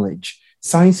universal knowledge.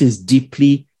 Science is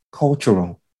deeply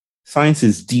cultural. Science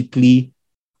is deeply,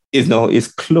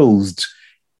 is closed,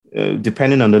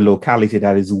 depending on the locality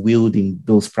that is wielding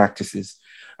those practices.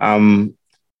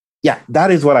 That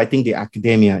is what I think the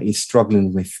academia is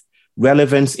struggling with.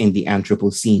 Relevance in the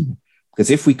Anthropocene. Because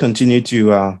if we continue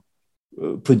to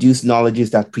produce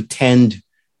knowledges that pretend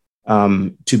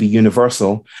to be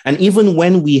universal, and even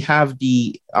when we have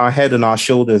our head on our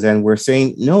shoulders and we're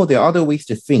saying, no, there are other ways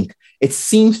to think, it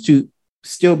seems to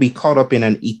still be caught up in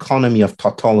an economy of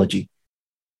tautology,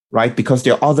 right? Because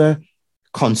there are other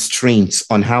constraints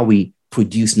on how we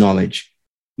produce knowledge.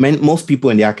 Most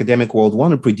people in the academic world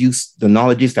want to produce the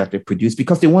knowledges that they produce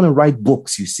because they want to write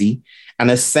books, you see, and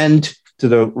ascend to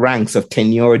the ranks of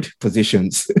tenured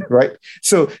positions, right?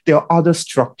 So there are other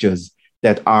structures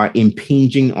that are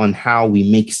impinging on how we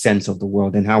make sense of the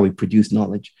world and how we produce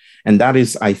knowledge. And that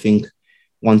is, I think,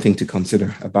 one thing to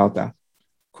consider about that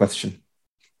question.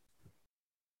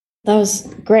 That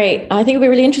was great. I think it'd be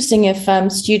really interesting if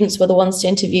students were the ones to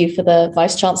interview for the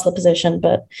vice chancellor position,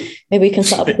 but maybe we can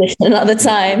set up a position another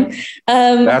time.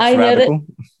 That's radical.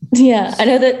 I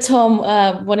know that Tom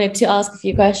wanted to ask a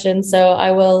few questions, so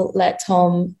I will let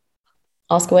Tom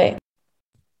ask away.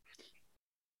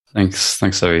 Thanks,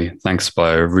 Zoe. Thanks,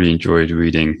 Bio. I really enjoyed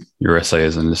reading your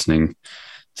essays and listening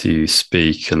to you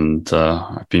speak, and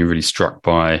I've been really struck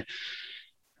by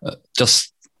just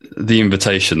the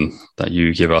invitation that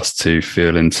you give us to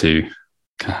feel into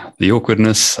the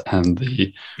awkwardness and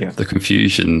the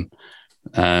confusion,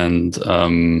 and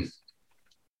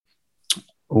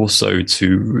also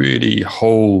to really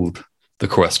hold the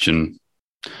question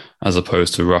as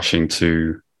opposed to rushing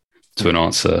to an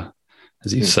answer.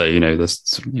 As you say,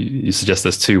 you suggest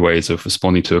there's two ways of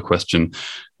responding to a question.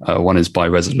 One is by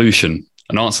resolution,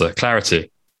 an answer,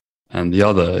 clarity, and the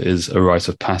other is a rite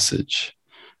of passage.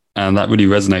 And that really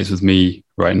resonates with me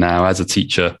right now as a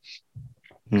teacher,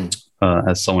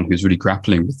 as someone who's really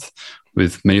grappling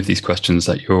with many of these questions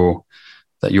that you're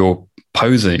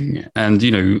posing,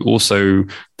 and also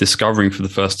discovering for the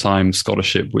first time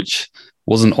scholarship which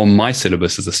wasn't on my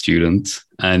syllabus as a student,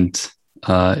 and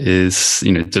is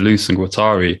Deleuze and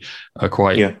Guattari are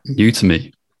quite new to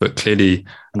me, but clearly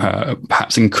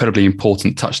perhaps incredibly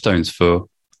important touchstones for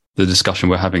the discussion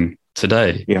we're having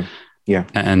today.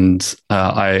 And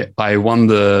I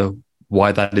wonder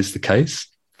why that is the case.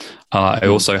 I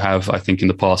also have, I think, in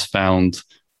the past found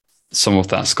some of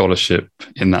that scholarship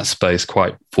in that space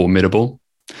quite formidable,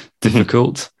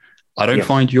 difficult. I don't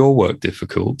find your work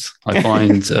difficult. I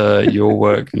find your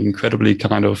work incredibly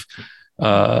kind of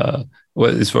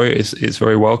it's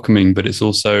very welcoming, but it's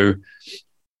also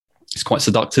it's quite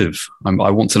seductive.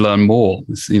 I want to learn more.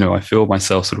 I feel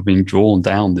myself sort of being drawn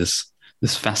down this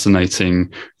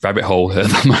fascinating rabbit hole here at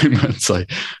the moment. So,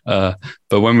 but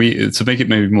to make it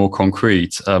maybe more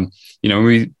concrete, when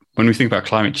we think about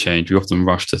climate change, we often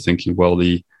rush to thinking, well,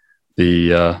 the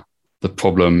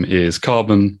problem is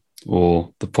carbon,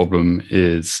 or the problem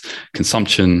is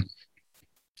consumption.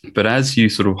 But as you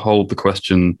sort of hold the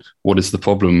question, what is the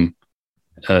problem?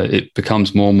 It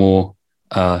becomes more and more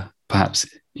perhaps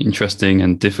interesting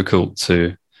and difficult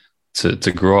to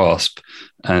grasp.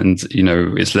 And,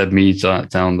 it's led me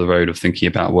down the road of thinking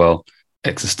about, well,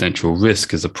 existential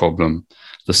risk is a problem.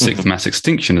 The sixth mass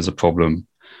extinction is a problem.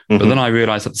 But then I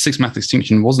realized that the sixth mass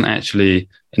extinction wasn't actually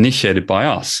initiated by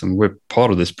us, and we're part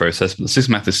of this process. But the sixth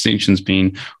mass extinction has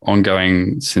been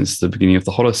ongoing since the beginning of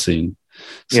the Holocene.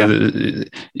 So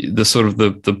the sort of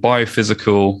the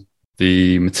biophysical,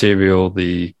 the material,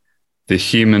 the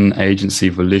human agency,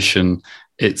 volition,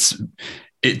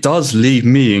 it does leave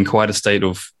me in quite a state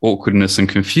of awkwardness and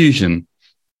confusion.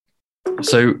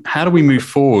 So how do we move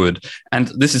forward? And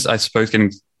this is, I suppose,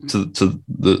 getting to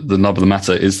the nub of the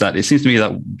matter, is that it seems to me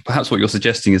that perhaps what you're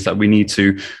suggesting is that we need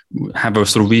to have a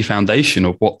sort of refoundation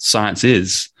of what science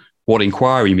is, what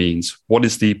inquiry means. What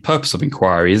is the purpose of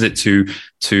inquiry? Is it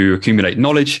to accumulate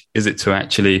knowledge? Is it to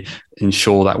actually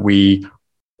ensure that we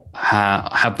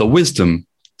have the wisdom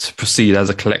to proceed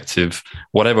as a collective,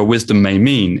 whatever wisdom may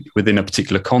mean within a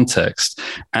particular context?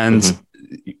 And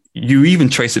you even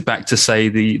trace it back to, say,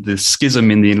 the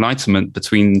schism in the Enlightenment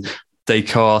between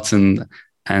Descartes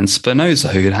and Spinoza,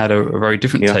 who had a very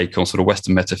different take on sort of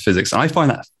Western metaphysics. And I find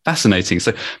that fascinating.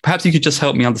 So perhaps you could just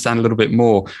help me understand a little bit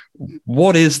more.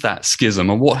 What is that schism,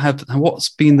 and what's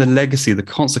been the legacy, the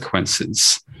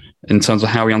consequences in terms of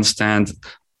how we understand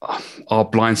our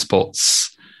blind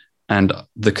spots and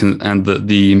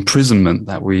the imprisonment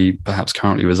that we perhaps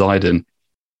currently reside in?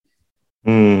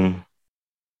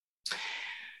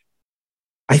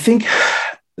 I think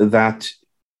that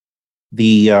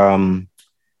the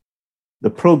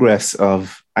progress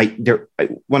of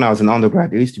when I was an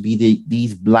undergrad, there used to be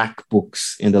these black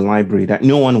books in the library that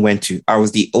no one went to. I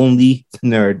was the only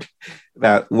nerd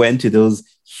that went to those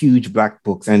huge black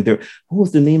books. And what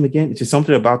was the name again? It's just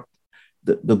something about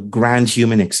the grand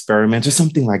human experiment or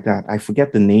something like that. I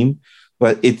forget the name,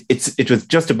 but it was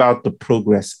just about the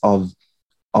progress of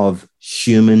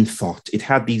human thought. It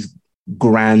had these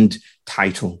grand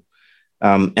title.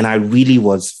 And I really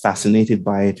was fascinated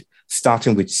by it,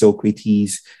 starting with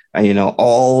Socrates,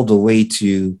 all the way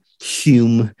to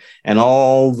Hume, and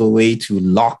all the way to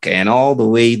Locke, and all the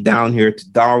way down here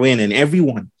to Darwin and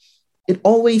everyone. It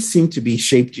always seemed to be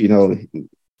shaped,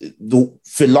 the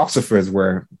philosophers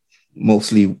were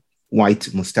mostly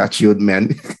white mustachioed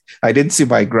men. I didn't see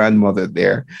my grandmother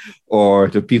there, or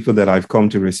the people that I've come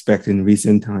to respect in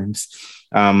recent times.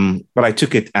 But I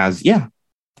took it as,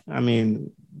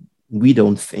 we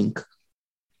don't think.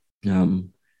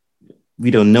 We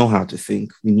don't know how to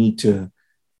think. We need to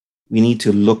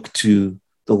look to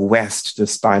the West, the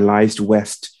stylized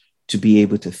West, to be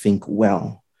able to think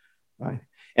well, right?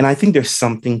 And I think there's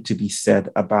something to be said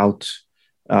about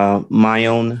my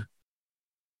own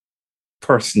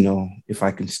personal, if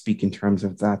I can speak in terms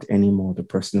of that anymore, the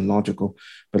personal logical,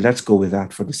 but let's go with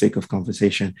that for the sake of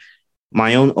conversation.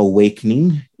 My own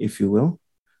awakening, if you will,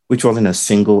 which wasn't a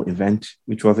single event,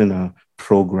 which wasn't a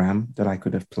program that I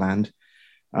could have planned,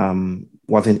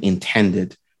 wasn't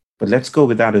intended, but let's go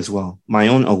with that as well. My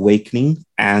own awakening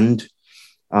and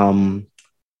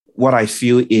what I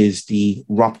feel is the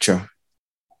rupture,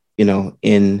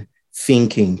 in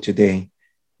thinking today.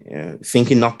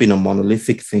 Thinking not being a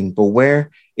monolithic thing, but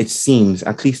where it seems,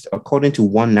 at least according to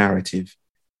one narrative,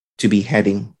 to be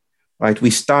heading, right? We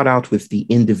start out with the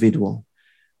individual.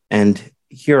 And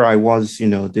here I was,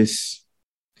 this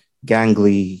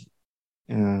gangly,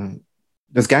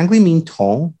 does gangly mean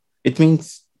tall? It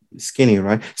means skinny,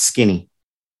 right? Skinny,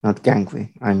 not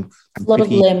gangly. I'm a lot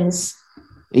of limbs.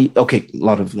 Okay, a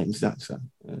lot of limbs. That's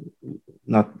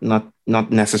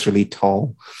not necessarily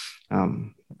tall.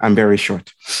 I'm very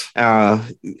short.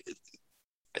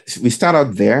 We start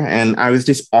out there, and I was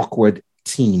this awkward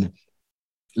teen.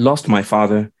 Lost my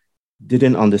father,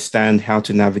 didn't understand how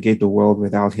to navigate the world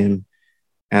without him,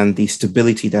 and the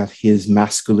stability that his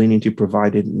masculinity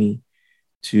provided me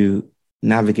to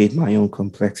navigate my own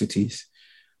complexities.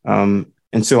 And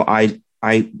so I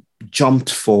jumped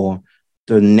for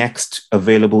the next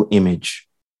available image,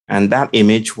 and that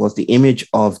image was the image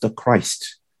of the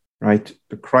Christ. Right?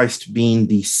 The Christ being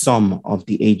the sum of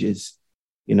the ages,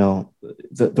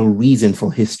 the reason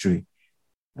for history.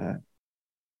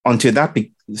 Until that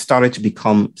started to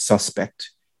become suspect.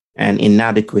 and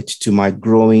inadequate to my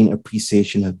growing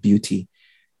appreciation of beauty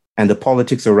and the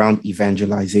politics around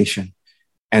evangelization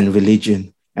and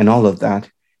religion and all of that.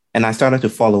 And I started to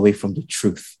fall away from the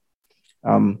truth.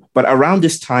 But around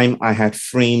this time, I had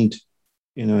framed,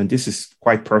 and this is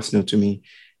quite personal to me,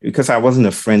 because I wasn't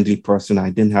a friendly person. I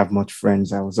didn't have much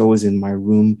friends. I was always in my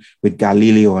room with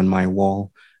Galileo on my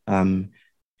wall. And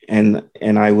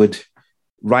I would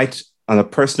write on a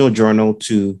personal journal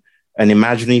to an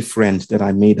imaginary friend that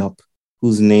I made up,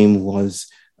 whose name was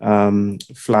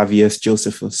Flavius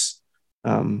Josephus,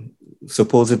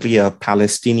 supposedly a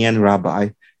Palestinian rabbi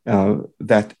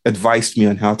that advised me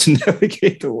on how to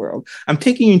navigate the world. I'm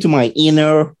taking you into my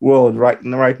inner world right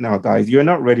now, guys. You're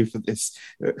not ready for this.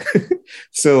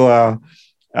 So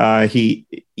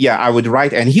I would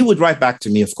write, and he would write back to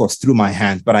me, of course, through my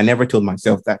hand, but I never told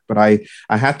myself that. But I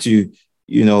had to,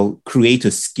 create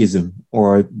a schism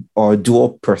or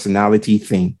dual personality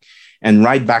thing and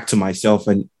write back to myself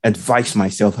and advise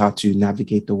myself how to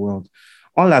navigate the world,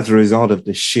 all as a result of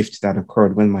the shift that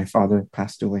occurred when my father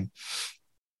passed away.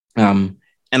 And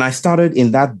I started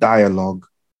in that dialogue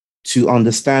to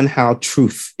understand how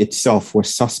truth itself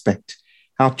was suspect,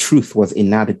 how truth was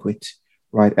inadequate,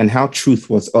 right? And how truth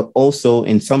was also,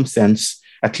 in some sense,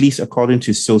 at least according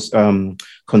to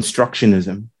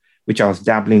constructionism, which I was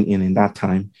dabbling in that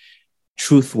time,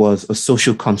 truth was a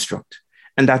social construct,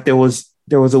 and that there was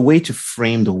a way to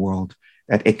frame the world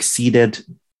that exceeded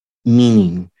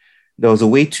meaning. There was a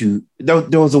way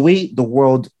the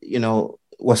world,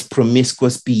 was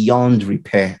promiscuous beyond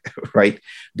repair, right?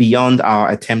 Beyond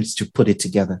our attempts to put it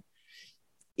together.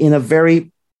 In a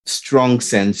very strong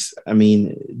sense,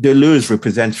 Deleuze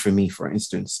represents for me, for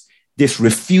instance, this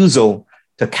refusal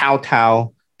to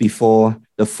kowtow before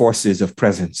the forces of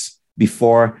presence,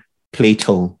 before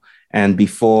Plato and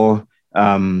before,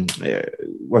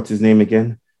 what's his name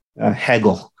again?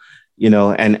 Hegel,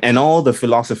 and all the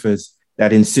philosophers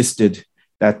that insisted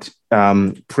that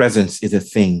presence is a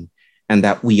thing, and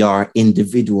that we are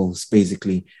individuals,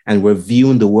 basically, and we're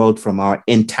viewing the world from our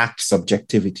intact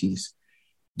subjectivities.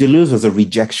 Deleuze was a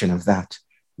rejection of that.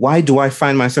 Why do I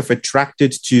find myself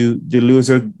attracted to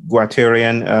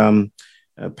Deleuze-Guattarian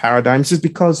paradigms? Is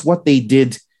because what they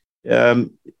did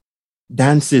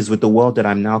dances with the world that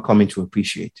I'm now coming to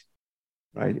appreciate,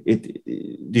 right?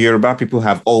 The Yoruba people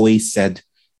have always said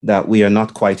that we are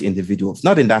not quite individuals,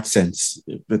 not in that sense,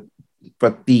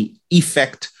 but the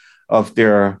effect of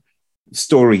their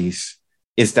stories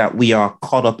is that we are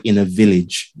caught up in a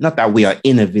village, not that we are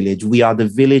in a village, we are the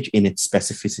village in its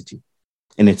specificity,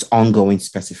 in its ongoing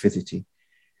specificity.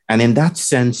 And in that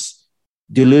sense,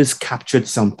 Deleuze captured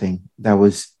something that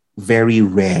was very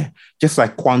rare, just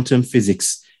like quantum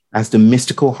physics as the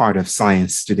mystical heart of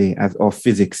science today, or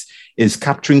physics, is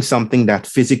capturing something that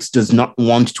physics does not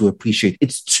want to appreciate.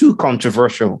 It's too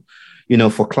controversial,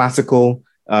 for classical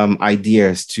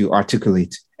ideas to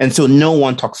articulate. And so no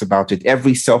one talks about it.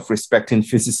 Every self-respecting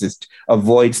physicist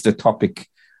avoids the topic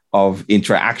of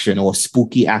interaction or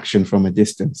spooky action from a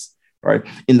distance, right?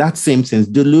 In that same sense,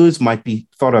 Deleuze might be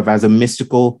thought of as a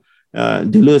mystical,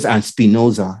 Deleuze and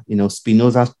Spinoza.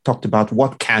 Spinoza talked about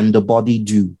what can the body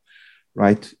do,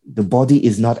 right? The body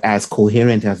is not as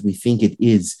coherent as we think it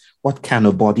is. What can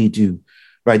a body do,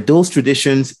 right? Those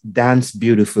traditions dance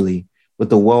beautifully with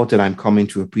the world that I'm coming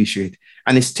to appreciate.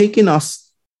 And it's taken us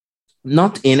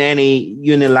not in any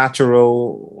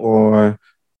unilateral or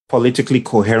politically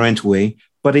coherent way,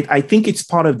 but I think it's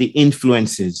part of the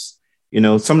influences.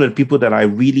 Some of the people that I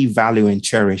really value and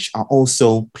cherish are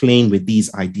also playing with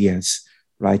these ideas,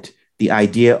 right? The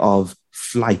idea of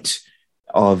flight,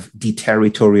 of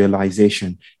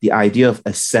deterritorialization, the idea of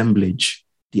assemblage,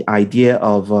 the idea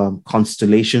of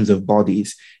constellations of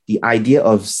bodies, the idea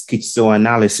of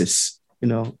schizoanalysis,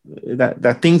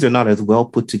 that things are not as well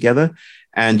put together.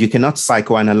 And you cannot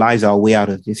psychoanalyze our way out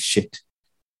of this shit.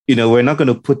 We're not going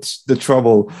to put the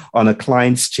trouble on a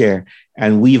client's chair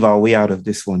and weave our way out of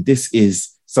this one. This is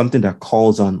something that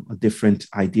calls on a different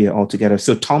idea altogether.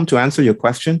 So, Tom, to answer your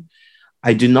question,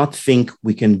 I do not think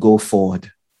we can go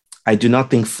forward. I do not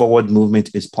think forward movement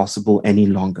is possible any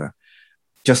longer.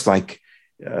 Just like,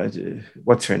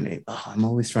 what's her name? Oh, I'm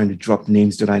always trying to drop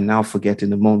names that I now forget in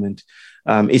the moment.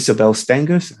 Isabel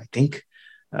Stengers, I think.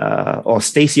 Or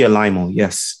Stacey Alaimo,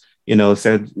 yes,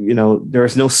 said, there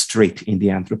is no straight in the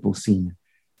Anthropocene.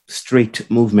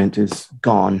 Straight movement is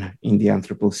gone in the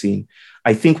Anthropocene.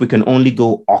 I think we can only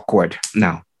go awkward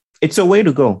now. It's a way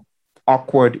to go.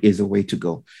 Awkward is a way to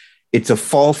go. It's a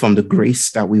fall from the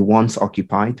grace that we once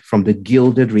occupied, from the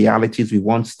gilded realities we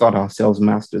once thought ourselves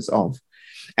masters of.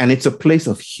 And it's a place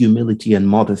of humility and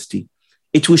modesty.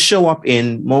 It will show up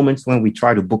in moments when we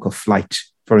try to book a flight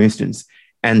for instance,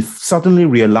 and suddenly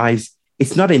realize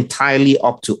it's not entirely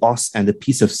up to us and the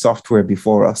piece of software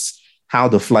before us how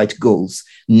the flight goes.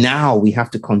 Now we have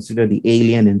to consider the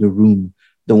alien in the room,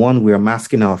 the one we're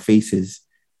masking our faces,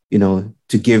 to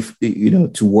give,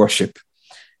 to worship.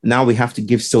 Now we have to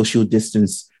give social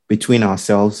distance between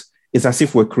ourselves. It's as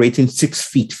if we're creating 6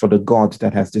 feet for the God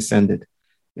that has descended,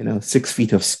 6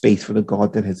 feet of space for the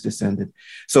God that has descended.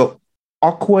 So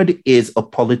awkward is a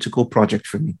political project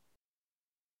for me.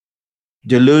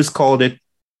 Deleuze called it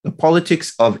the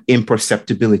politics of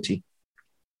imperceptibility,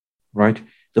 right?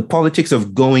 The politics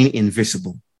of going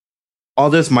invisible.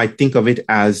 Others might think of it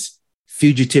as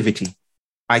fugitivity.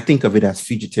 I think of it as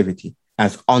fugitivity,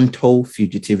 as untold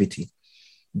fugitivity,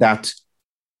 that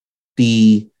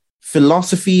the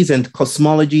philosophies and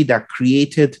cosmology that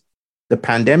created the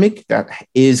pandemic, that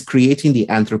is creating the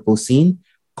Anthropocene,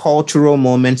 cultural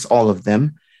moments, all of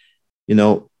them,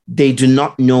 they do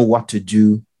not know what to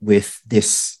do with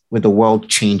this, with the world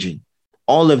changing.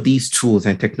 All of these tools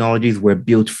and technologies were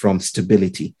built from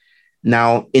stability.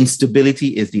 Now,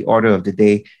 instability is the order of the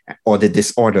day or the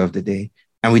disorder of the day,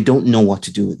 and we don't know what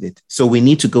to do with it. So we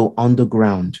need to go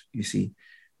underground, you see.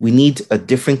 We need a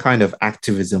different kind of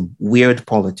activism, weird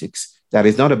politics, that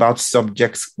is not about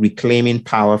subjects reclaiming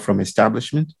power from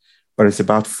establishment, but it's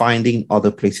about finding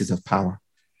other places of power.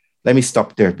 Let me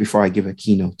stop there before I give a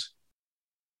keynote.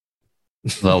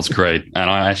 That was great. And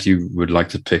I actually would like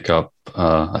to pick up,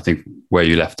 I think, where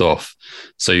you left off.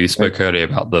 So you spoke earlier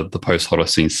about the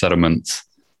post-Holocene settlement,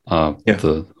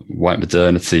 the white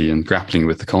modernity and grappling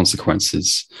with the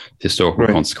consequences, historical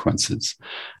consequences.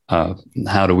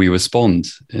 How do we respond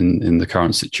in the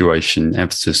current situation?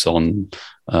 Emphasis on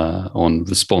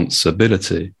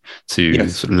responsibility to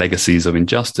sort of legacies of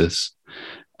injustice.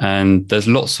 And there's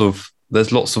lots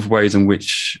of ways in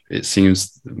which it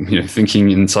seems,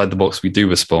 thinking inside the box, we do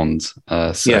respond.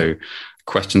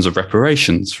 Questions of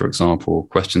reparations, for example,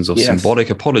 questions of symbolic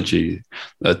apology,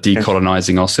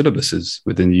 decolonizing our syllabuses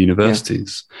within the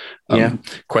universities,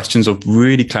 questions of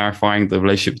really clarifying the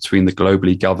relationship between the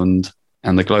globally governed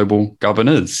and the global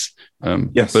governors.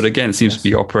 But again, it seems to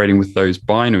be operating with those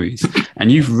binaries.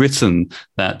 And you've written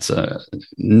that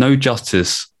no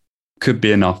justice could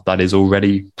be enough that is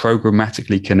already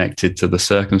programmatically connected to the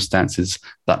circumstances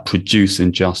that produce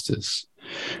injustice.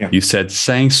 You said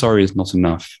saying sorry is not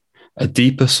enough. A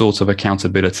deeper sort of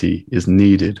accountability is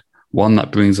needed, one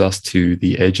that brings us to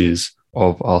the edges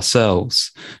of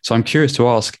ourselves. So I'm curious to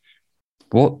ask,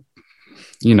 what,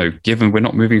 given we're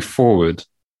not moving forward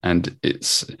and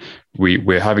it's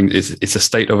a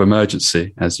state of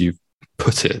emergency, as you've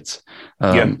put it,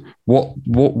 what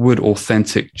would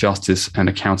authentic justice and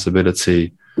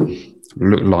accountability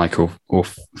look like or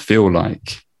feel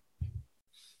like?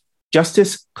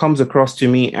 Justice comes across to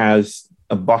me as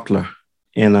a butler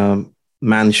in a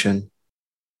mansion.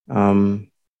 And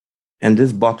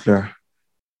this butler,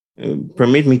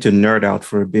 permit me to nerd out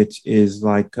for a bit, is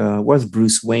like, what's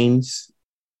Bruce Wayne's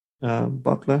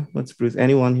butler? What's Bruce?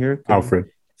 Anyone here?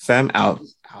 Alfred. Sam? Alfred.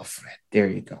 There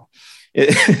you go. A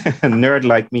nerd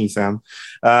like me, Sam.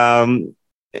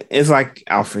 It's like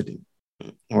Alfred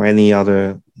or any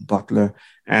other butler.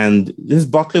 And this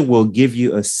butler will give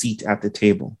you a seat at the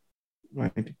table,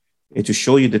 right? It'll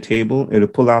show you the table. It'll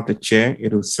pull out the chair.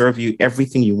 It'll serve you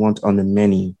everything you want on the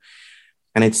menu.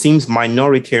 And it seems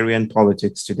minoritarian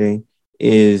politics today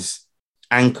is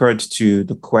anchored to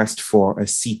the quest for a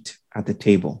seat at the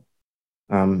table.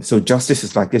 So justice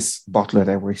is like this butler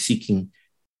that we're seeking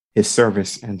his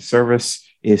service, and service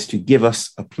is to give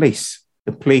us a place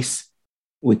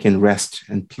we can rest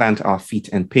and plant our feet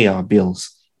and pay our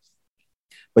bills.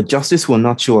 But justice will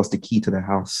not show us the key to the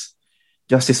house.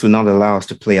 Justice will not allow us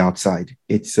to play outside.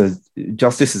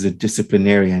 Justice is a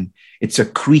disciplinarian. It's a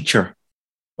creature,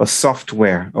 a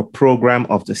software, a program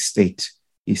of the state,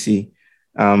 you see,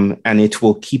 and it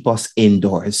will keep us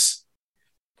indoors.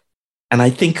 And I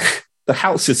think the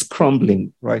house is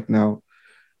crumbling right now.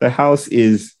 The house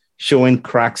is showing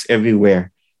cracks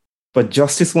everywhere, but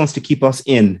justice wants to keep us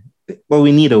in. Well,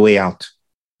 we need a way out.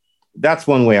 That's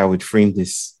one way I would frame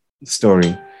this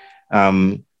story.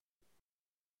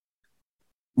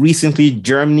 Recently,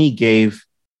 Germany gave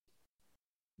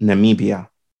Namibia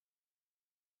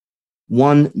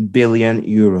 1 billion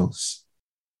euros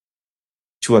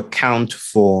to account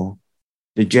for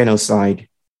the genocide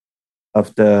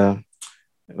of the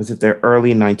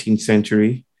early 19th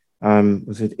century?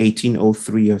 Was it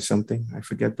 1803 or something? I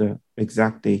forget the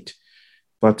exact date.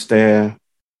 But there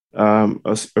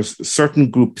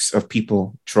certain groups of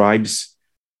people, tribes,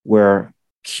 were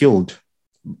killed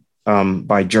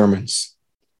by Germans,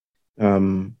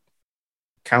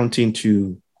 counting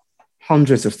to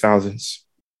hundreds of thousands.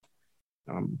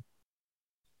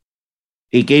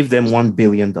 He gave them $1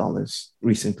 billion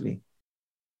recently,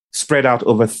 spread out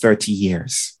over 30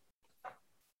 years.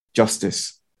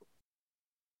 Justice,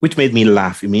 which made me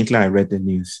laugh immediately I read the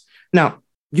news. Now,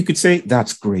 you could say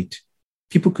that's great.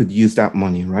 People could use that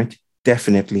money, right?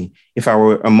 Definitely. If I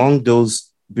were among those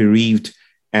bereaved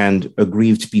and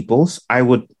aggrieved peoples, I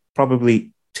would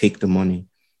probably take the money.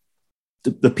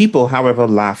 The people, however,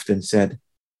 laughed and said,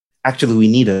 actually, we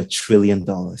need $1 trillion,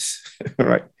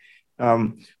 right?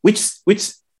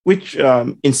 Which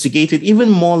instigated even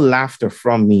more laughter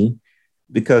from me,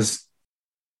 because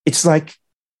it's like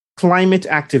climate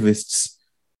activists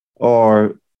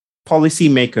or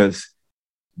policymakers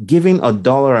giving a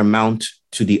dollar amount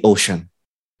to the ocean,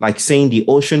 like saying the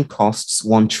ocean costs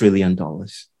 $1 trillion,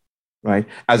 right?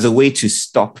 As a way to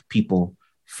stop people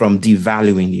from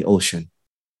devaluing the ocean.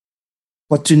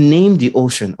 But to name the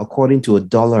ocean according to a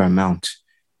dollar amount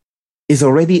is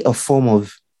already a form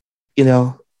of,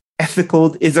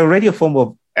 is already a form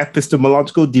of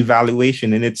epistemological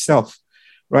devaluation in itself,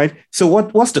 right? So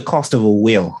what's the cost of a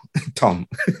whale, Tom?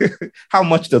 How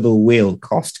much does a whale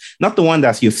cost? Not the one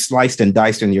that you've sliced and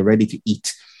diced and you're ready to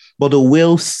eat, but a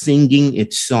whale singing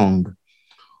its song,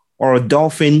 or a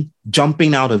dolphin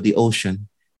jumping out of the ocean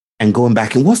and going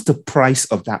back. And what's the price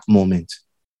of that moment?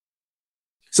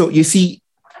 So you see,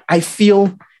 I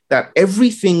feel that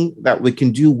everything that we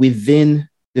can do within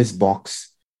this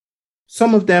box,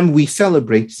 some of them we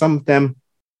celebrate, some of them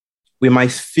we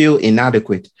might feel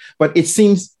inadequate. But it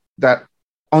seems that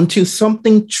until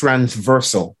something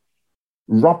transversal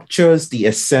ruptures the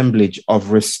assemblage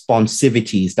of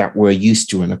responsivities that we're used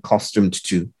to and accustomed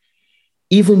to,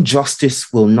 even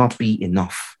justice will not be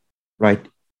enough, right?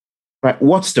 Right?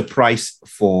 What's the price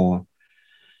for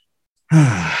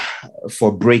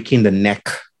breaking the neck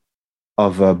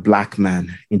of a Black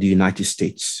man in the United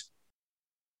States?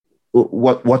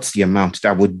 What's the amount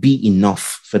that would be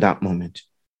enough for that moment?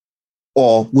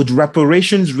 Or would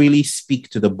reparations really speak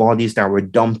to the bodies that were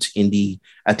dumped in the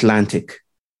Atlantic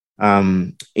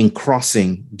in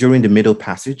crossing during the Middle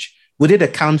Passage? Would it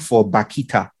account for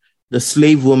Bakita, the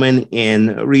slave woman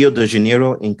in Rio de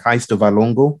Janeiro in Cais do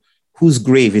Valongo, whose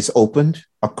grave is opened,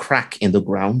 a crack in the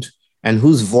ground, and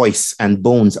whose voice and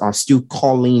bones are still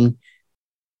calling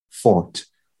forth,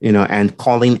 and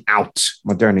calling out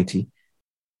modernity?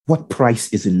 What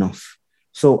price is enough?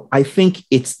 So I think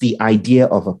it's the idea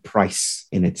of a price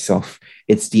in itself.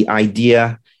 It's the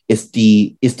idea, it's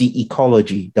the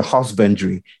ecology, the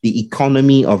husbandry, the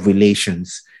economy of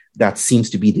relations that seems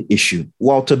to be the issue.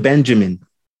 Walter Benjamin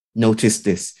noticed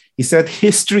this. He said,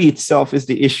 history itself is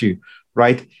the issue,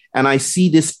 right? And I see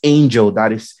this angel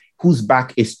whose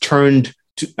back is turned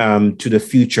to the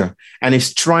future and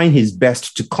is trying his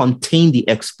best to contain the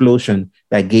explosion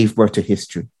that gave birth to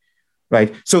history,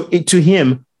 right? So to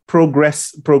him,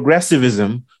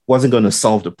 progressivism wasn't going to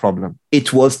solve the problem.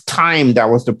 It was time that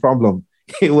was the problem.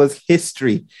 It was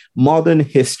history, modern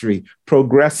history,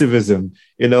 progressivism,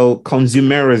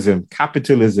 consumerism,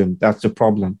 capitalism. That's the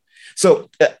problem. So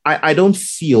I don't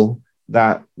feel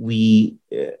that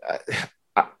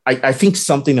I think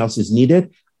something else is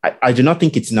needed. I do not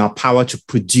think it's in our power to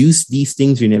produce these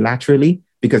things unilaterally,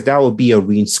 because that would be a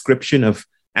reinscription of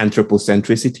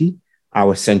anthropocentricity,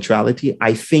 our centrality.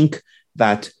 I think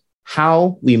that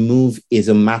how we move is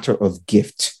a matter of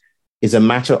gift, is a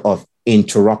matter of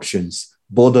interruptions.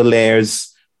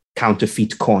 Baudelaire's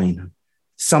counterfeit coin,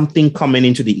 something coming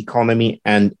into the economy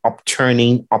and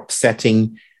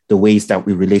upsetting the ways that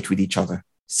we relate with each other,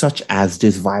 such as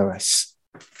this virus.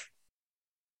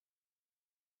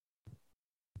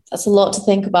 That's a lot to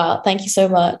think about. Thank you so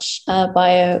much,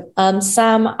 Bayo.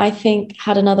 Sam, I think,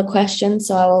 had another question,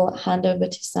 so I will hand over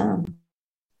to Sam.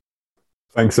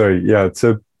 Thanks, Zoe. Yeah,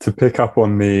 to pick up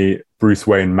on the Bruce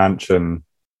Wayne mansion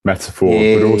metaphor,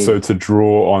 but also to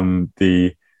draw on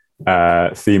the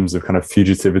themes of kind of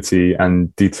fugitivity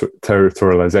and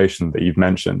deterritorialization that you've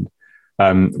mentioned.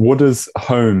 What does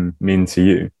home mean to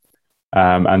you?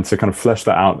 And to kind of flesh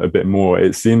that out a bit more,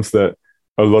 it seems that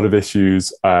a lot of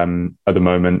issues at the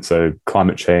moment, so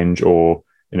climate change or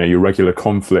your regular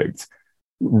conflict,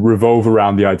 revolve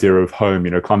around the idea of home.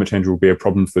 Climate change will be a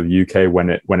problem for the UK when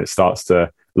it starts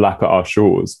to lap at our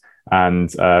shores, and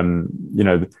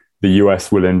the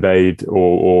US will invade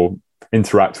or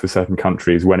interact with certain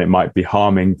countries when it might be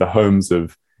harming the homes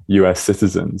of US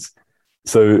citizens.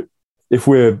 So if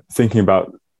we're thinking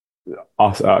about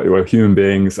us, or human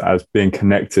beings, as being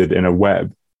connected in a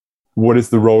web, what is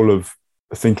the role of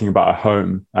thinking about a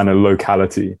home and a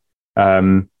locality?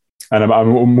 And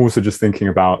I'm also just thinking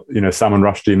about, Salman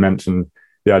Rushdie mentioned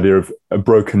the idea of a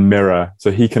broken mirror.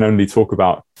 So he can only talk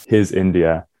about his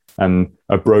India and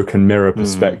a broken mirror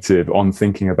perspective on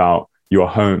thinking about your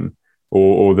home.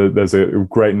 There's a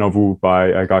great novel by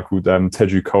a guy called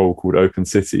Teju Cole called Open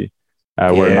City,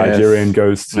 where a Nigerian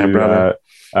goes to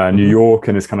New York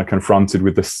and is kind of confronted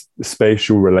with the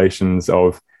spatial relations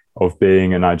of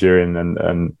being a Nigerian.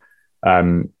 And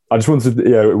I just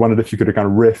wondered if you could kind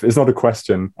of riff. It's not a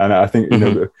question, and I think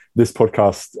this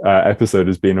podcast episode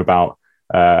has been about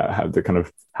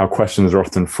how questions are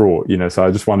often fraught. So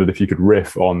I just wondered if you could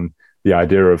riff on the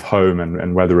idea of home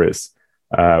and whether it's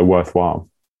worthwhile.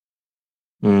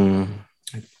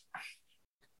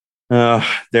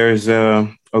 There's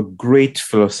a great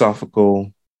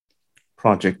philosophical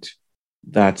project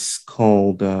that's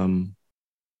called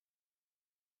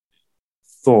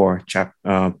Thor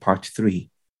Part 3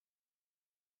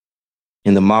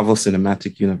 in the Marvel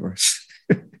Cinematic Universe,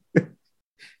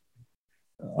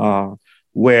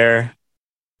 where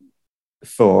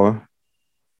Thor,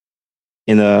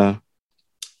 in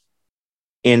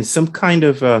some kind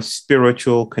of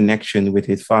spiritual connection with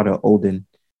his father Odin,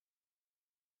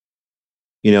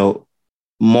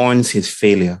 mourns his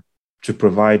failure to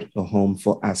provide a home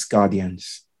for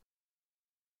Asgardians.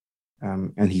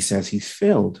 And he says he's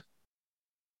failed.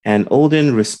 And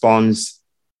Odin responds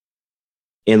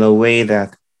in a way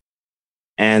that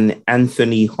an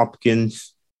Anthony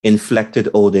Hopkins inflected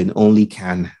Odin only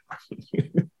can.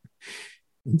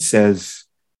 It says,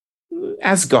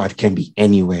 Asgard can be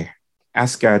anywhere.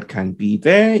 Asgard can be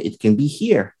there, it can be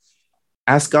here.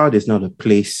 Asgard is not a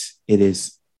place, it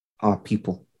is our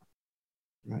people.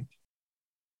 Right?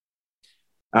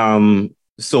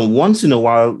 So once in a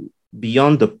while,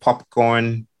 beyond the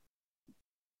popcorn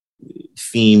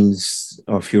themes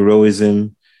of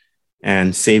heroism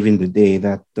and saving the day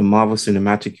that the Marvel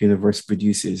Cinematic Universe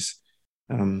produces,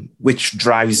 which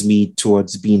drives me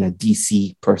towards being a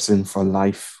DC person for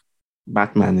life.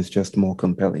 Batman is just more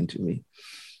compelling to me,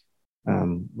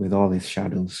 with all his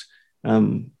shadows.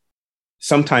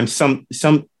 Sometimes some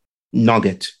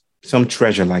nugget, some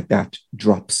treasure like that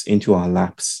drops into our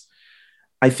laps.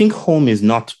 I think home is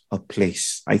not a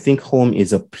place. I think home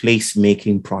is a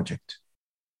place-making project.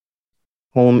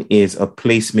 Home is a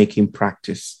place-making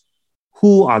practice.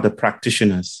 Who are the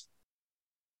practitioners?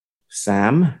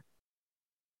 Sam,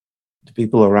 the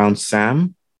people around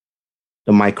Sam,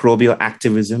 the microbial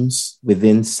activisms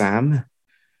within Sam,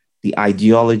 the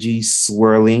ideologies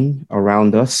swirling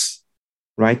around us,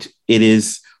 right? It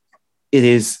is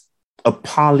a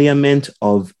parliament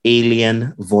of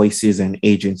alien voices and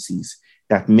agencies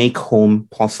that make home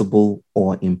possible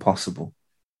or impossible,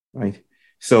 right?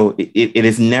 So it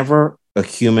is never a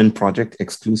human project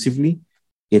exclusively.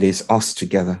 It is us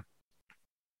together.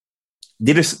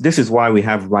 This is why we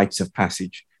have rites of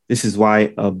passage. This is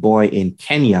why a boy in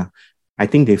Kenya, I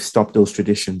think they've stopped those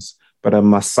traditions, but a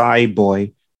Maasai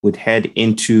boy would head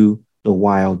into the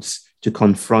wilds to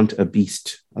confront a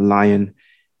beast, a lion,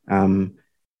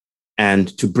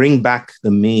 and to bring back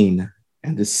the mane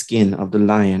and the skin of the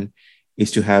lion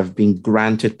is to have been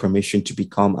granted permission to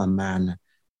become a man,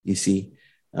 you see.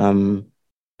 And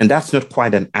that's not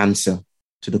quite an answer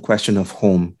to the question of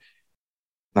home.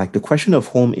 Like, the question of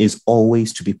home is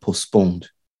always to be postponed.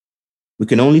 We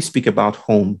can only speak about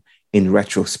home in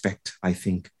retrospect, I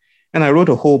think. And I wrote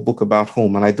a whole book about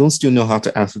home, and I don't still know how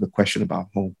to answer the question about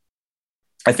home.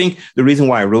 I think the reason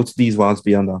why I wrote These Wilds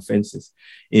Beyond Our Fences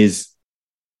is,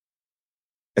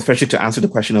 especially to answer the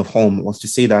question of home, was to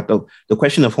say that the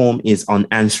question of home is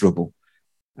unanswerable.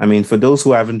 I mean, for those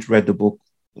who haven't read the book,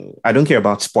 I don't care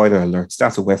about spoiler alerts.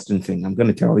 That's a Western thing. I'm going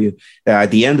to tell you that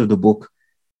at the end of the book,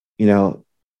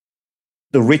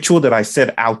 the ritual that I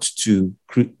set out to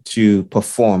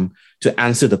perform to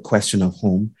answer the question of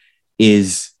home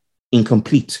is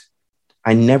incomplete.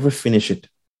 I never finish it.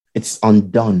 It's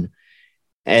undone.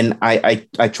 And I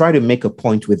try to make a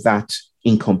point with that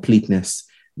incompleteness,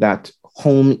 that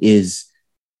home is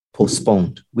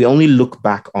postponed. We only look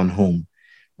back on home,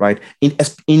 right?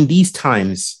 In these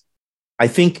times, I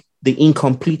think the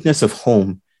incompleteness of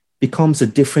home becomes a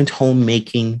different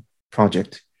homemaking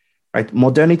project, right?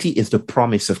 Modernity is the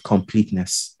promise of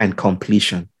completeness and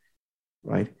completion,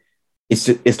 right? It's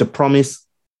the promise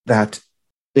that,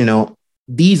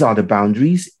 these are the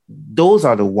boundaries, those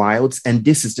are the wilds, and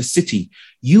this is the city.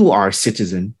 You are a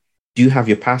citizen. Do you have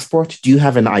your passport? Do you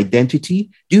have an identity?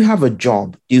 Do you have a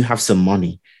job? Do you have some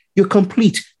money? You're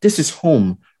complete. This is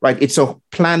home, right? It's a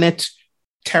planet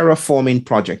terraforming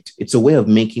project. It's a way of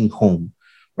making home,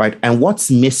 right? And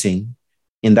what's missing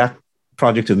in that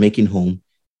project of making home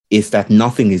is that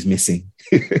nothing is missing,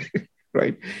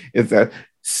 right? Is that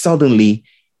suddenly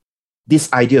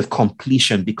this idea of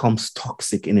completion becomes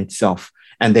toxic in itself.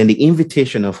 And then the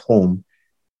invitation of home,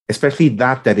 especially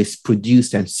that is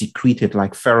produced and secreted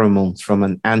like pheromones from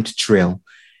an ant trail,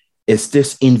 is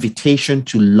this invitation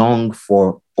to long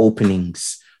for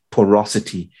openings,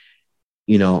 porosity,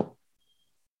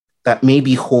 that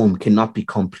maybe home cannot be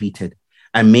completed.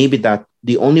 And maybe that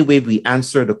the only way we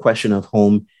answer the question of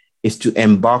home is to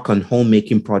embark on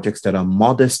homemaking projects that are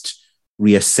modest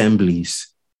reassemblages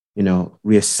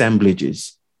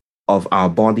of our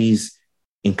bodies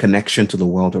in connection to the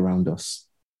world around us.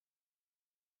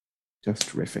 Just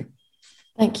terrific.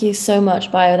 Thank you so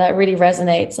much, Bayo. That really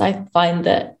resonates. I find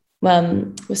that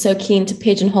we're so keen to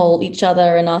pigeonhole each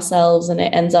other and ourselves, and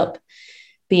it ends up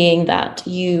being that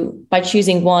by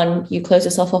choosing one, you close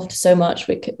yourself off to so much,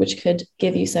 which could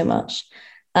give you so much.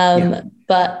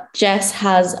 But Jess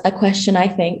has a question, I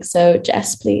think. So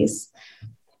Jess, please.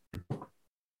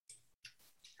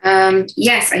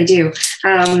 Yes, I do.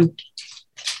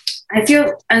 I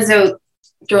feel as though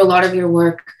through a lot of your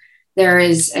work, there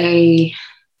is a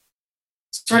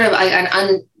sort of an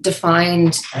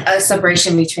undefined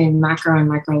separation between macro and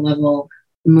micro level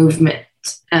movement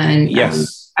and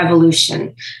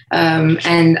evolution.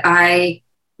 And I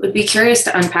would be curious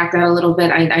to unpack that a little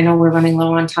bit. I know we're running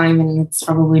low on time and it's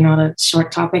probably not a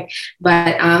short topic,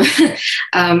 but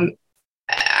I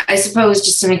suppose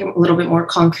just to make it a little bit more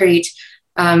concrete,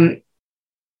 there's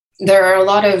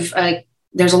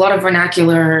a lot of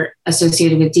vernacular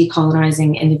associated with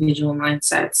decolonizing individual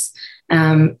mindsets.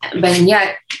 But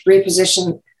yet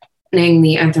repositioning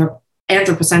the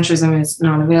anthropocentrism is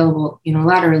not available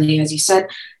unilaterally, as you said.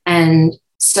 And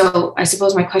so I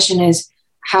suppose my question is,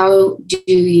 how do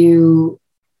you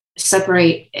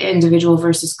separate individual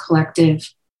versus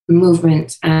collective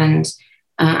movement, and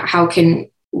how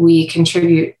can we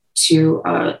contribute to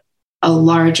a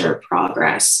larger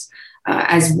progress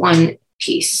as one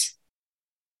piece?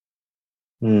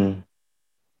 You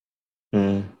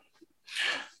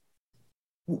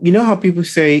know how people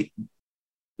say,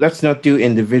 let's not do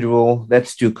individual,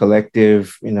 let's do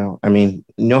collective, you know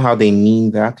how they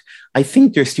mean that? I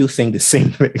think they're still saying the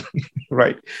same thing,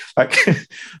 right?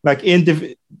 Like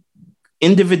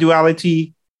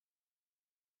individuality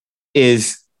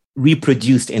is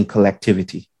reproduced in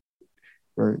collectivity.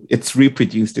 Right? It's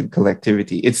reproduced in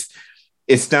collectivity.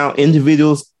 It's now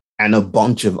individuals and a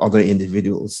bunch of other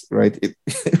individuals, right?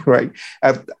 Right.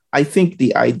 I think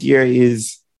the idea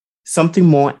is something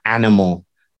more animal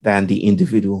than the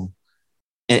individual.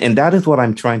 And that is what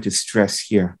I'm trying to stress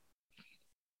here.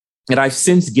 And I've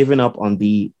since given up on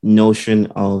the notion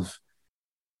of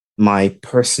my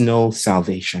personal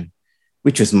salvation,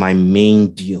 which was my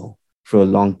main deal for a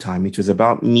long time. It was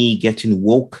about me getting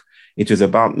woke. It was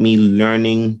about me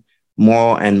learning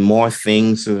more and more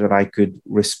things so that I could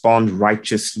respond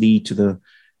righteously to the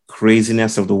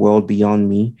craziness of the world beyond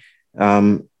me.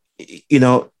 And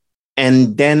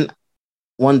then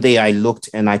one day I looked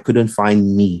and I couldn't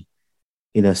find me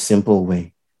in a simple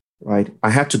way, right? I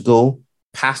had to go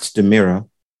past the mirror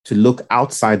to look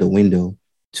outside the window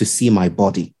to see my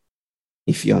body,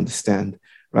 if you understand,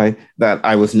 right? That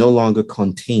I was no longer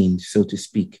contained, so to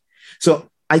speak. So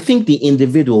I think the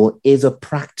individual is a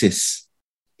practice.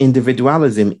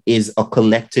 Individualism is a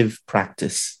collective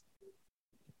practice,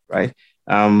 right?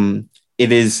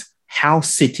 It is how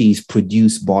cities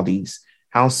produce bodies,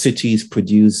 how cities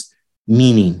produce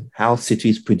meaning, how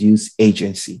cities produce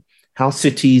agency, how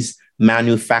cities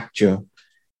manufacture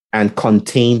and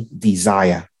contain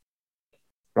desire,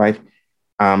 right?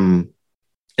 And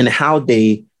how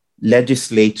they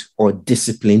legislate or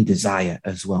discipline desire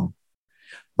as well.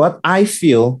 But I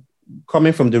feel,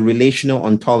 coming from the relational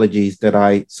ontologies that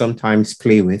I sometimes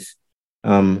play with,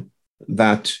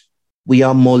 that we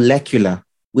are molecular.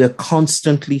 We are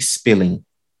constantly spilling,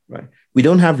 right? We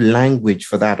don't have language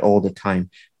for that all the time,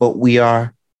 but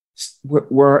we're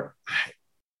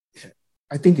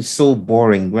I think it's so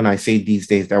boring when I say these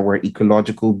days that we're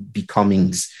ecological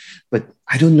becomings, but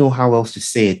I don't know how else to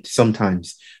say it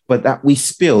sometimes, but that we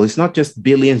spill. It's not just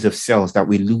billions of cells that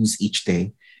we lose each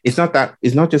day. It's not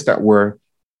just that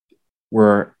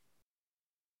we're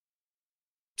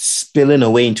spilling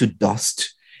away into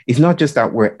dust. It's not just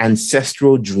that we're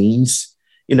ancestral dreams.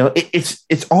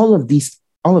 It's all of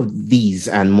these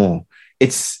and more.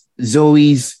 It's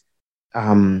Zoe's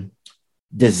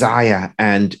desire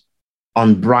and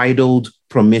unbridled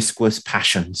promiscuous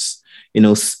passions,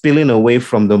 spilling away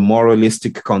from the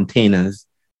moralistic containers,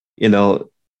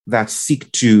 that seek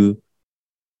to,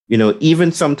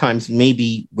 even sometimes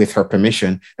maybe with her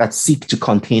permission, that seek to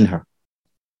contain her,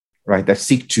 right? That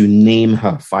seek to name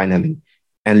her finally,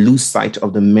 and lose sight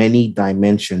of the many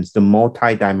dimensions, the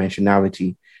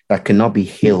multidimensionality that cannot be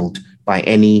held by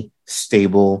any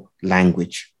stable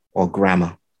language or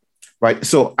grammar, right?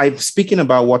 So I'm speaking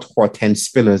about what Hortense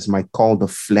Spillers might call the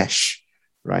flesh,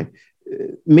 right?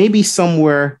 Maybe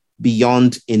somewhere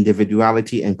beyond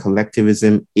individuality and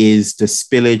collectivism is the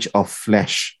spillage of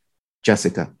flesh,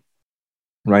 Jessica,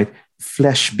 right?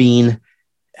 Flesh being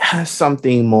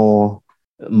something more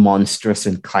monstrous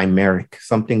and chimeric,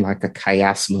 something like a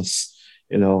chiasmus,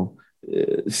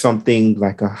 something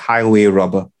like a highway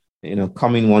robber,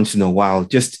 coming once in a while,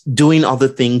 just doing other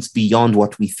things beyond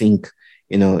what we think,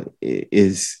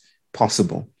 is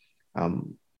possible.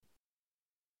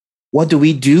 What do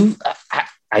we do?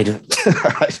 I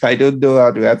don't, I don't know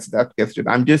how to answer that question.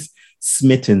 I'm just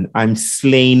smitten. I'm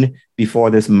slain before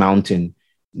this mountain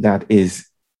that is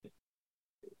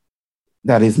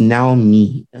now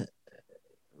me,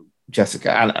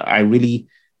 Jessica. And I really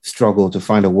struggle to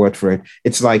find a word for it.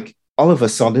 It's like all of a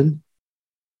sudden,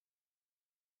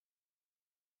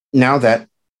 now that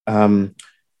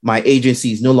my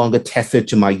agency is no longer tethered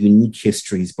to my unique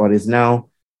histories, but is now,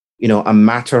 a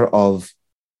matter of,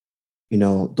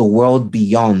 the world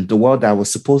beyond, the world that was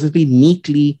supposedly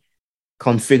neatly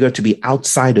configured to be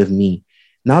outside of me.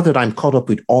 Now that I'm caught up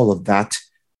with all of that,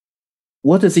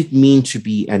 what does it mean to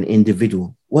be an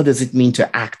individual? What does it mean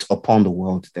to act upon the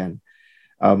world then?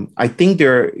 I think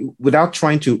without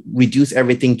trying to reduce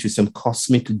everything to some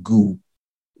cosmic goo,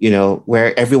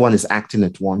 where everyone is acting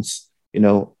at once,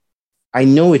 I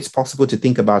know it's possible to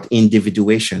think about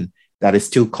individuation that is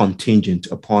still contingent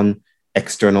upon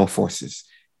external forces.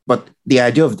 But the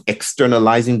idea of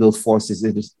externalizing those forces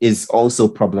is also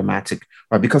problematic,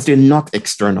 right? Because they're not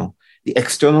external. The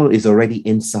external is already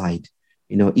inside.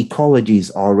 Ecology is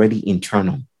already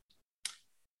internal.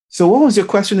 So what was your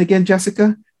question again,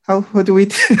 Jessica? What do we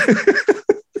do?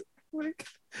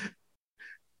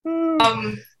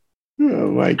 Oh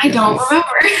my goodness. I don't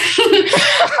remember.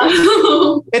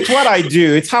 It's what I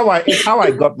do. It's how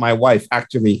I got my wife,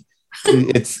 actually.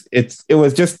 It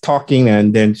was just talking,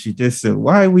 and then she just said,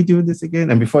 "Why are we doing this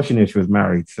again?" And before she knew, she was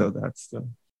married. So that's.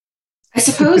 I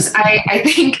suppose I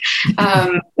think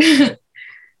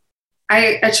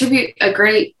I attribute a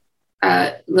great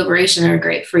liberation or a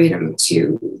great freedom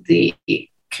to the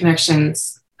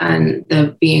connections and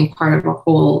the being part of a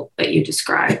whole that you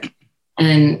describe.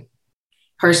 And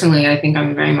personally, I think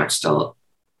I'm very much still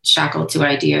shackled to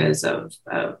ideas of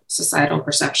societal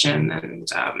perception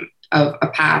and of a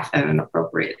path and an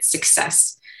appropriate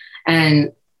success.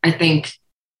 And I think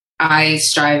I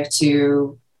strive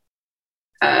to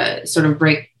sort of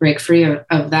break free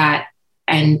of that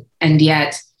and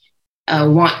yet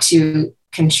want to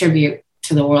contribute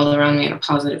to the world around me in a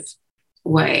positive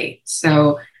way.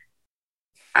 So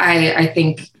I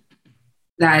think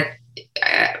that,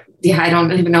 I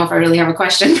don't even know if I really have a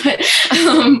question, but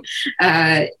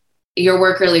your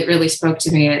work really spoke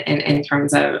to me in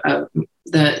terms of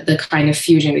the kind of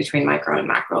fusion between micro and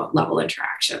macro level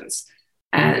interactions.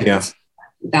 And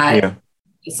that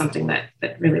is something that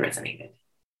really resonated.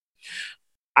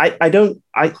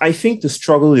 I think the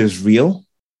struggle is real.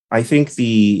 I think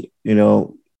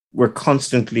we're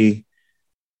constantly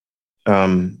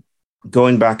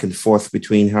going back and forth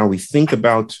between how we think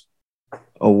about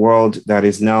a world that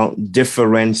is now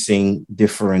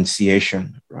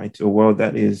differentiation, right? A world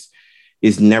that is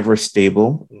never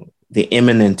stable. The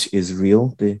immanent is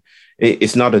real.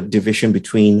 It's not a division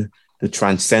between the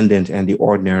transcendent and the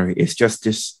ordinary. It's just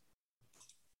this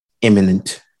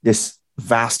immanent, this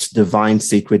vast, divine,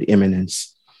 sacred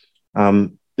immanence.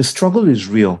 The struggle is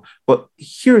real, but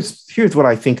here's what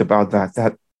I think about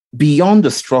that beyond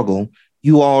the struggle,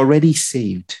 you are already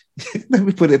saved. Let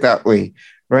me put it that way,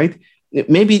 right?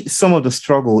 Maybe some of the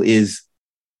struggle is,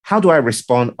 how do I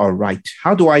respond all right?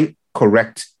 How do I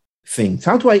correct things?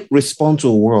 How do I respond to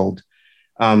a world?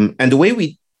 And the way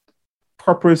we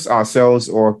purpose ourselves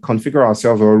or configure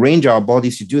ourselves or arrange our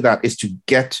bodies to do that is to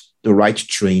get the right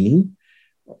training,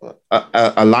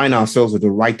 align ourselves with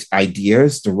the right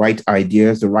ideas, the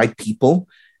right people,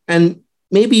 and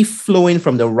maybe flowing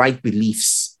from the right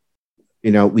beliefs,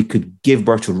 we could give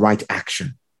birth to right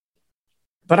action.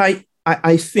 But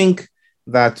I think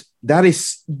that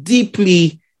is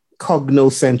deeply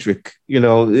cognocentric,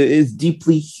 is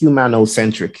deeply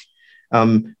humanocentric,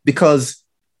 because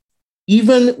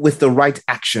even with the right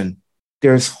action,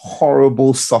 there's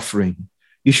horrible suffering.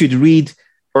 You should read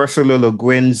Ursula Le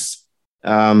Guin's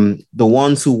The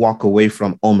Ones Who Walk Away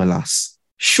from Omelas,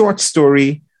 short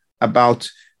story about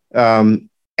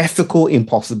ethical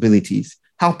impossibilities,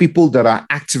 how people that are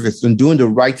activists and doing the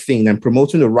right thing and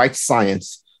promoting the right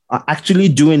science are actually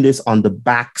doing this on the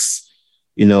backs,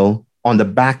 on the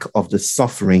back of the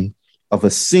suffering of a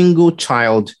single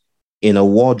child in a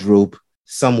wardrobe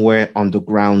somewhere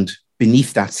underground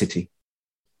beneath that city,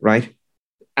 right?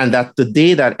 And that the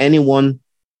day that anyone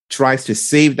tries to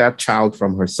save that child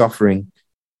from her suffering,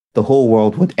 the whole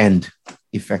world would end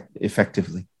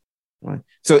effectively, right?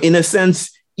 So in a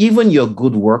sense, even your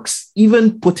good works,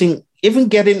 even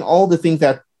getting all the things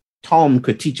that Tom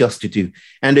could teach us to do,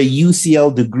 and the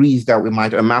UCL degrees that we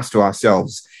might amass to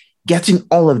ourselves, getting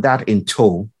all of that in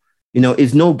tow,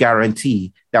 is no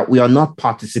guarantee that we are not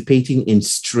participating in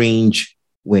strange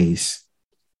ways,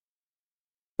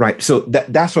 right? So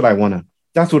that's what I want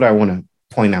to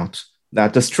point out,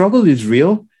 that the struggle is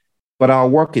real, but our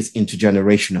work is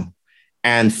intergenerational,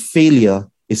 and failure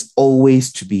is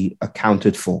always to be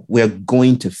accounted for. We're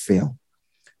going to fail.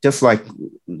 Just like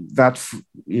that,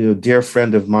 dear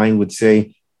friend of mine would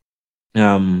say,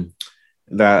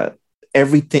 that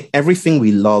everything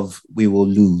we love, we will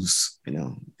lose,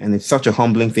 and it's such a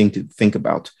humbling thing to think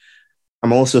about.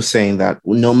 I'm also saying that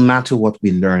no matter what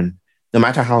we learn, no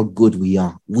matter how good we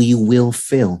are, we will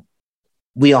fail.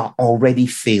 We are already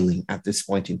failing at this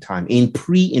point in time in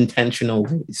pre-intentional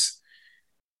ways.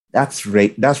 That's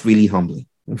really humbling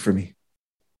for me.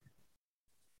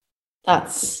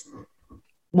 That's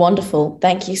wonderful.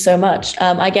 Thank you so much.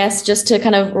 I guess just to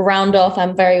kind of round off,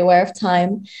 I'm very aware of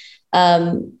time.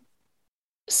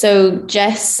 So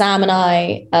Jess, Sam, and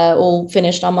I all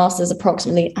finished our masters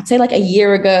approximately, I'd say like a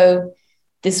year ago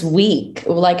this week,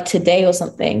 or like today or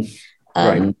something.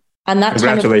 Right. And that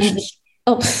Congratulations.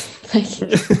 Thank you.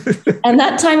 And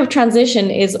that time of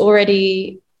transition is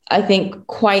already, I think,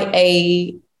 quite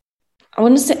I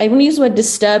want to use the word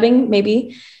disturbing,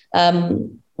 maybe,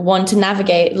 one to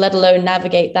navigate, let alone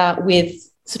navigate that with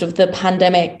sort of the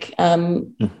pandemic. I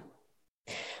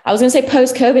was going to say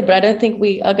post-COVID, but I don't think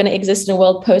we are going to exist in a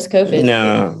world post-COVID.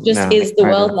 No, it just is the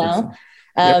world now.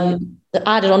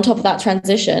 Added on top of that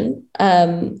transition.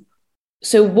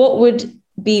 So what would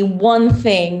be one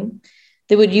thing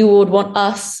that you would want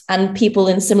us and people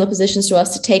in similar positions to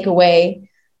us to take away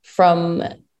from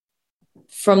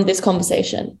this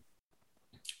conversation?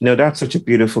 No, that's such a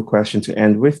beautiful question to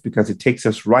end with, because it takes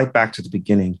us right back to the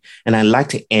beginning. And I like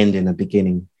to end in the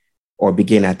beginning, or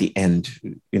begin at the end,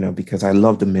 because I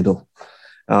love the middle.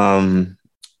 Because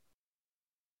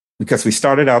we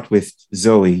started out with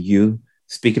Zoe, you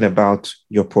speaking about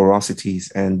your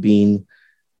porosities and being,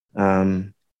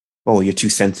 you're too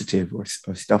sensitive or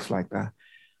stuff like that.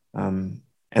 And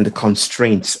the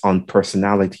constraints on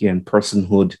personality and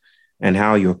personhood and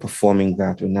how you're performing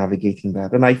that or navigating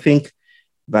that. And I think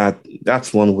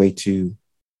that's one way to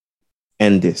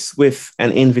end this, with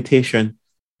an invitation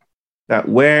that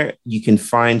where you can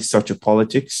find such a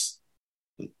politics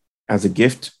as a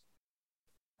gift,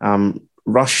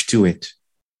 rush to it.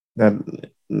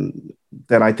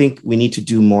 That I think we need to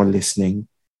do more listening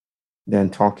than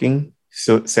talking.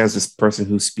 So says this person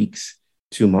who speaks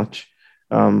too much.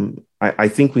 I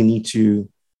think we need to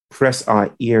press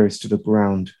our ears to the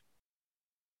ground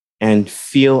and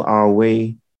feel our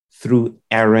way through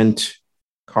errant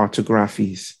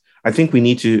cartographies. I think we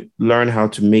need to learn how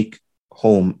to make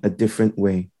home a different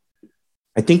way.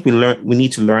 I think we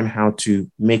need to learn how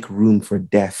to make room for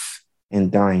death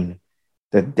and dying.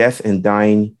 That death and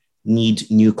dying need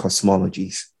new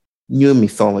cosmologies, new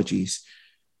mythologies.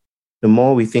 The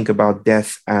more we think about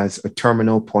death as a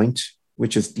terminal point,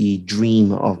 which is the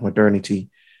dream of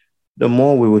modernity, the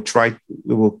more we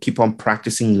will keep on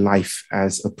practicing life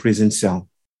as a prison cell,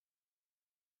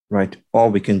 right?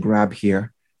 All we can grab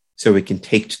here so we can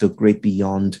take to the great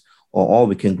beyond, or all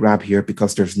we can grab here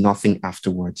because there's nothing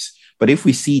afterwards. But if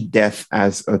we see death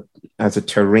as a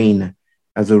terrain,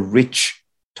 as a rich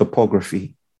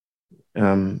topography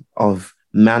of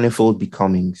manifold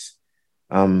becomings,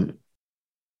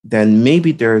 then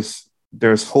maybe there's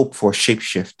hope for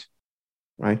shapeshift,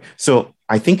 right? So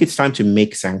I think it's time to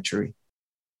make sanctuary,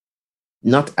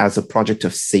 not as a project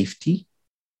of safety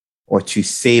or to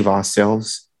save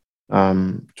ourselves,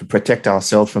 to protect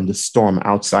ourselves from the storm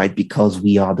outside, because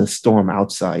we are the storm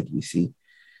outside, you see.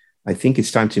 I think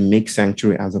it's time to make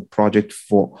sanctuary as a project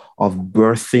of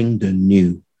birthing the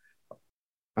new.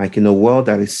 Like in a world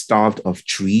that is starved of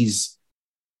trees,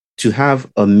 to have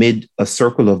a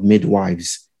circle of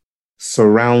midwives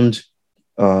surround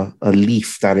a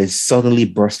leaf that is suddenly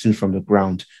bursting from the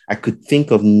ground. I could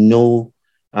think of no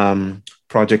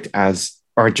project as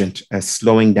urgent as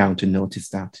slowing down to notice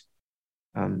that.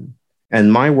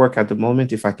 And my work at the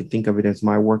moment, if I could think of it as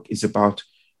my work, is about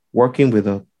working with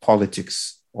a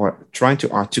politics, or trying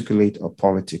to articulate a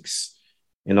politics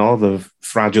in all the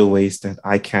fragile ways that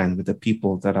I can with the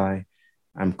people that I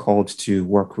am called to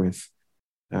work with.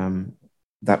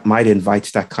 that might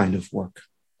invite that kind of work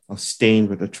of staying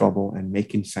with the trouble and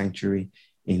making sanctuary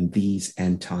in these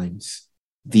end times.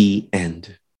 The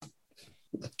end.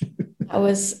 That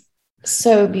was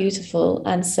so beautiful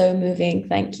and so moving.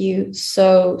 Thank you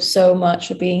so much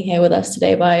for being here with us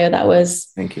today, Bayo.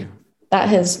 Thank you. That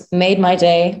has made my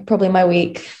day, probably my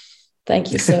week.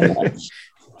 Thank you so much.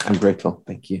 I'm grateful.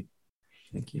 Thank you.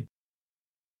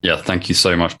 Yeah, thank you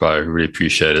so much, Bayo. Really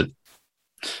appreciate it.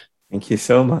 Thank you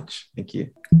so much. Thank you.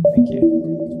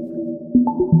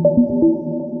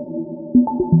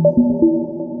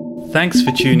 Thanks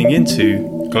for tuning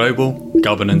into Global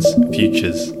Governance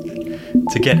Futures.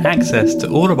 To get access to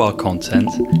all of our content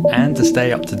and to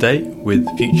stay up to date with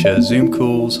future Zoom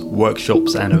calls,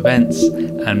 workshops and events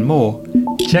and more,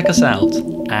 check us out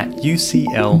at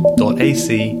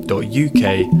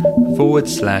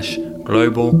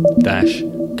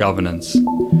ucl.ac.uk/global-governance.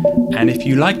 And if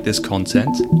you like this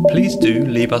content, please do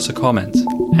leave us a comment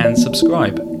and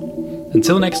subscribe.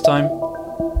 Until next time.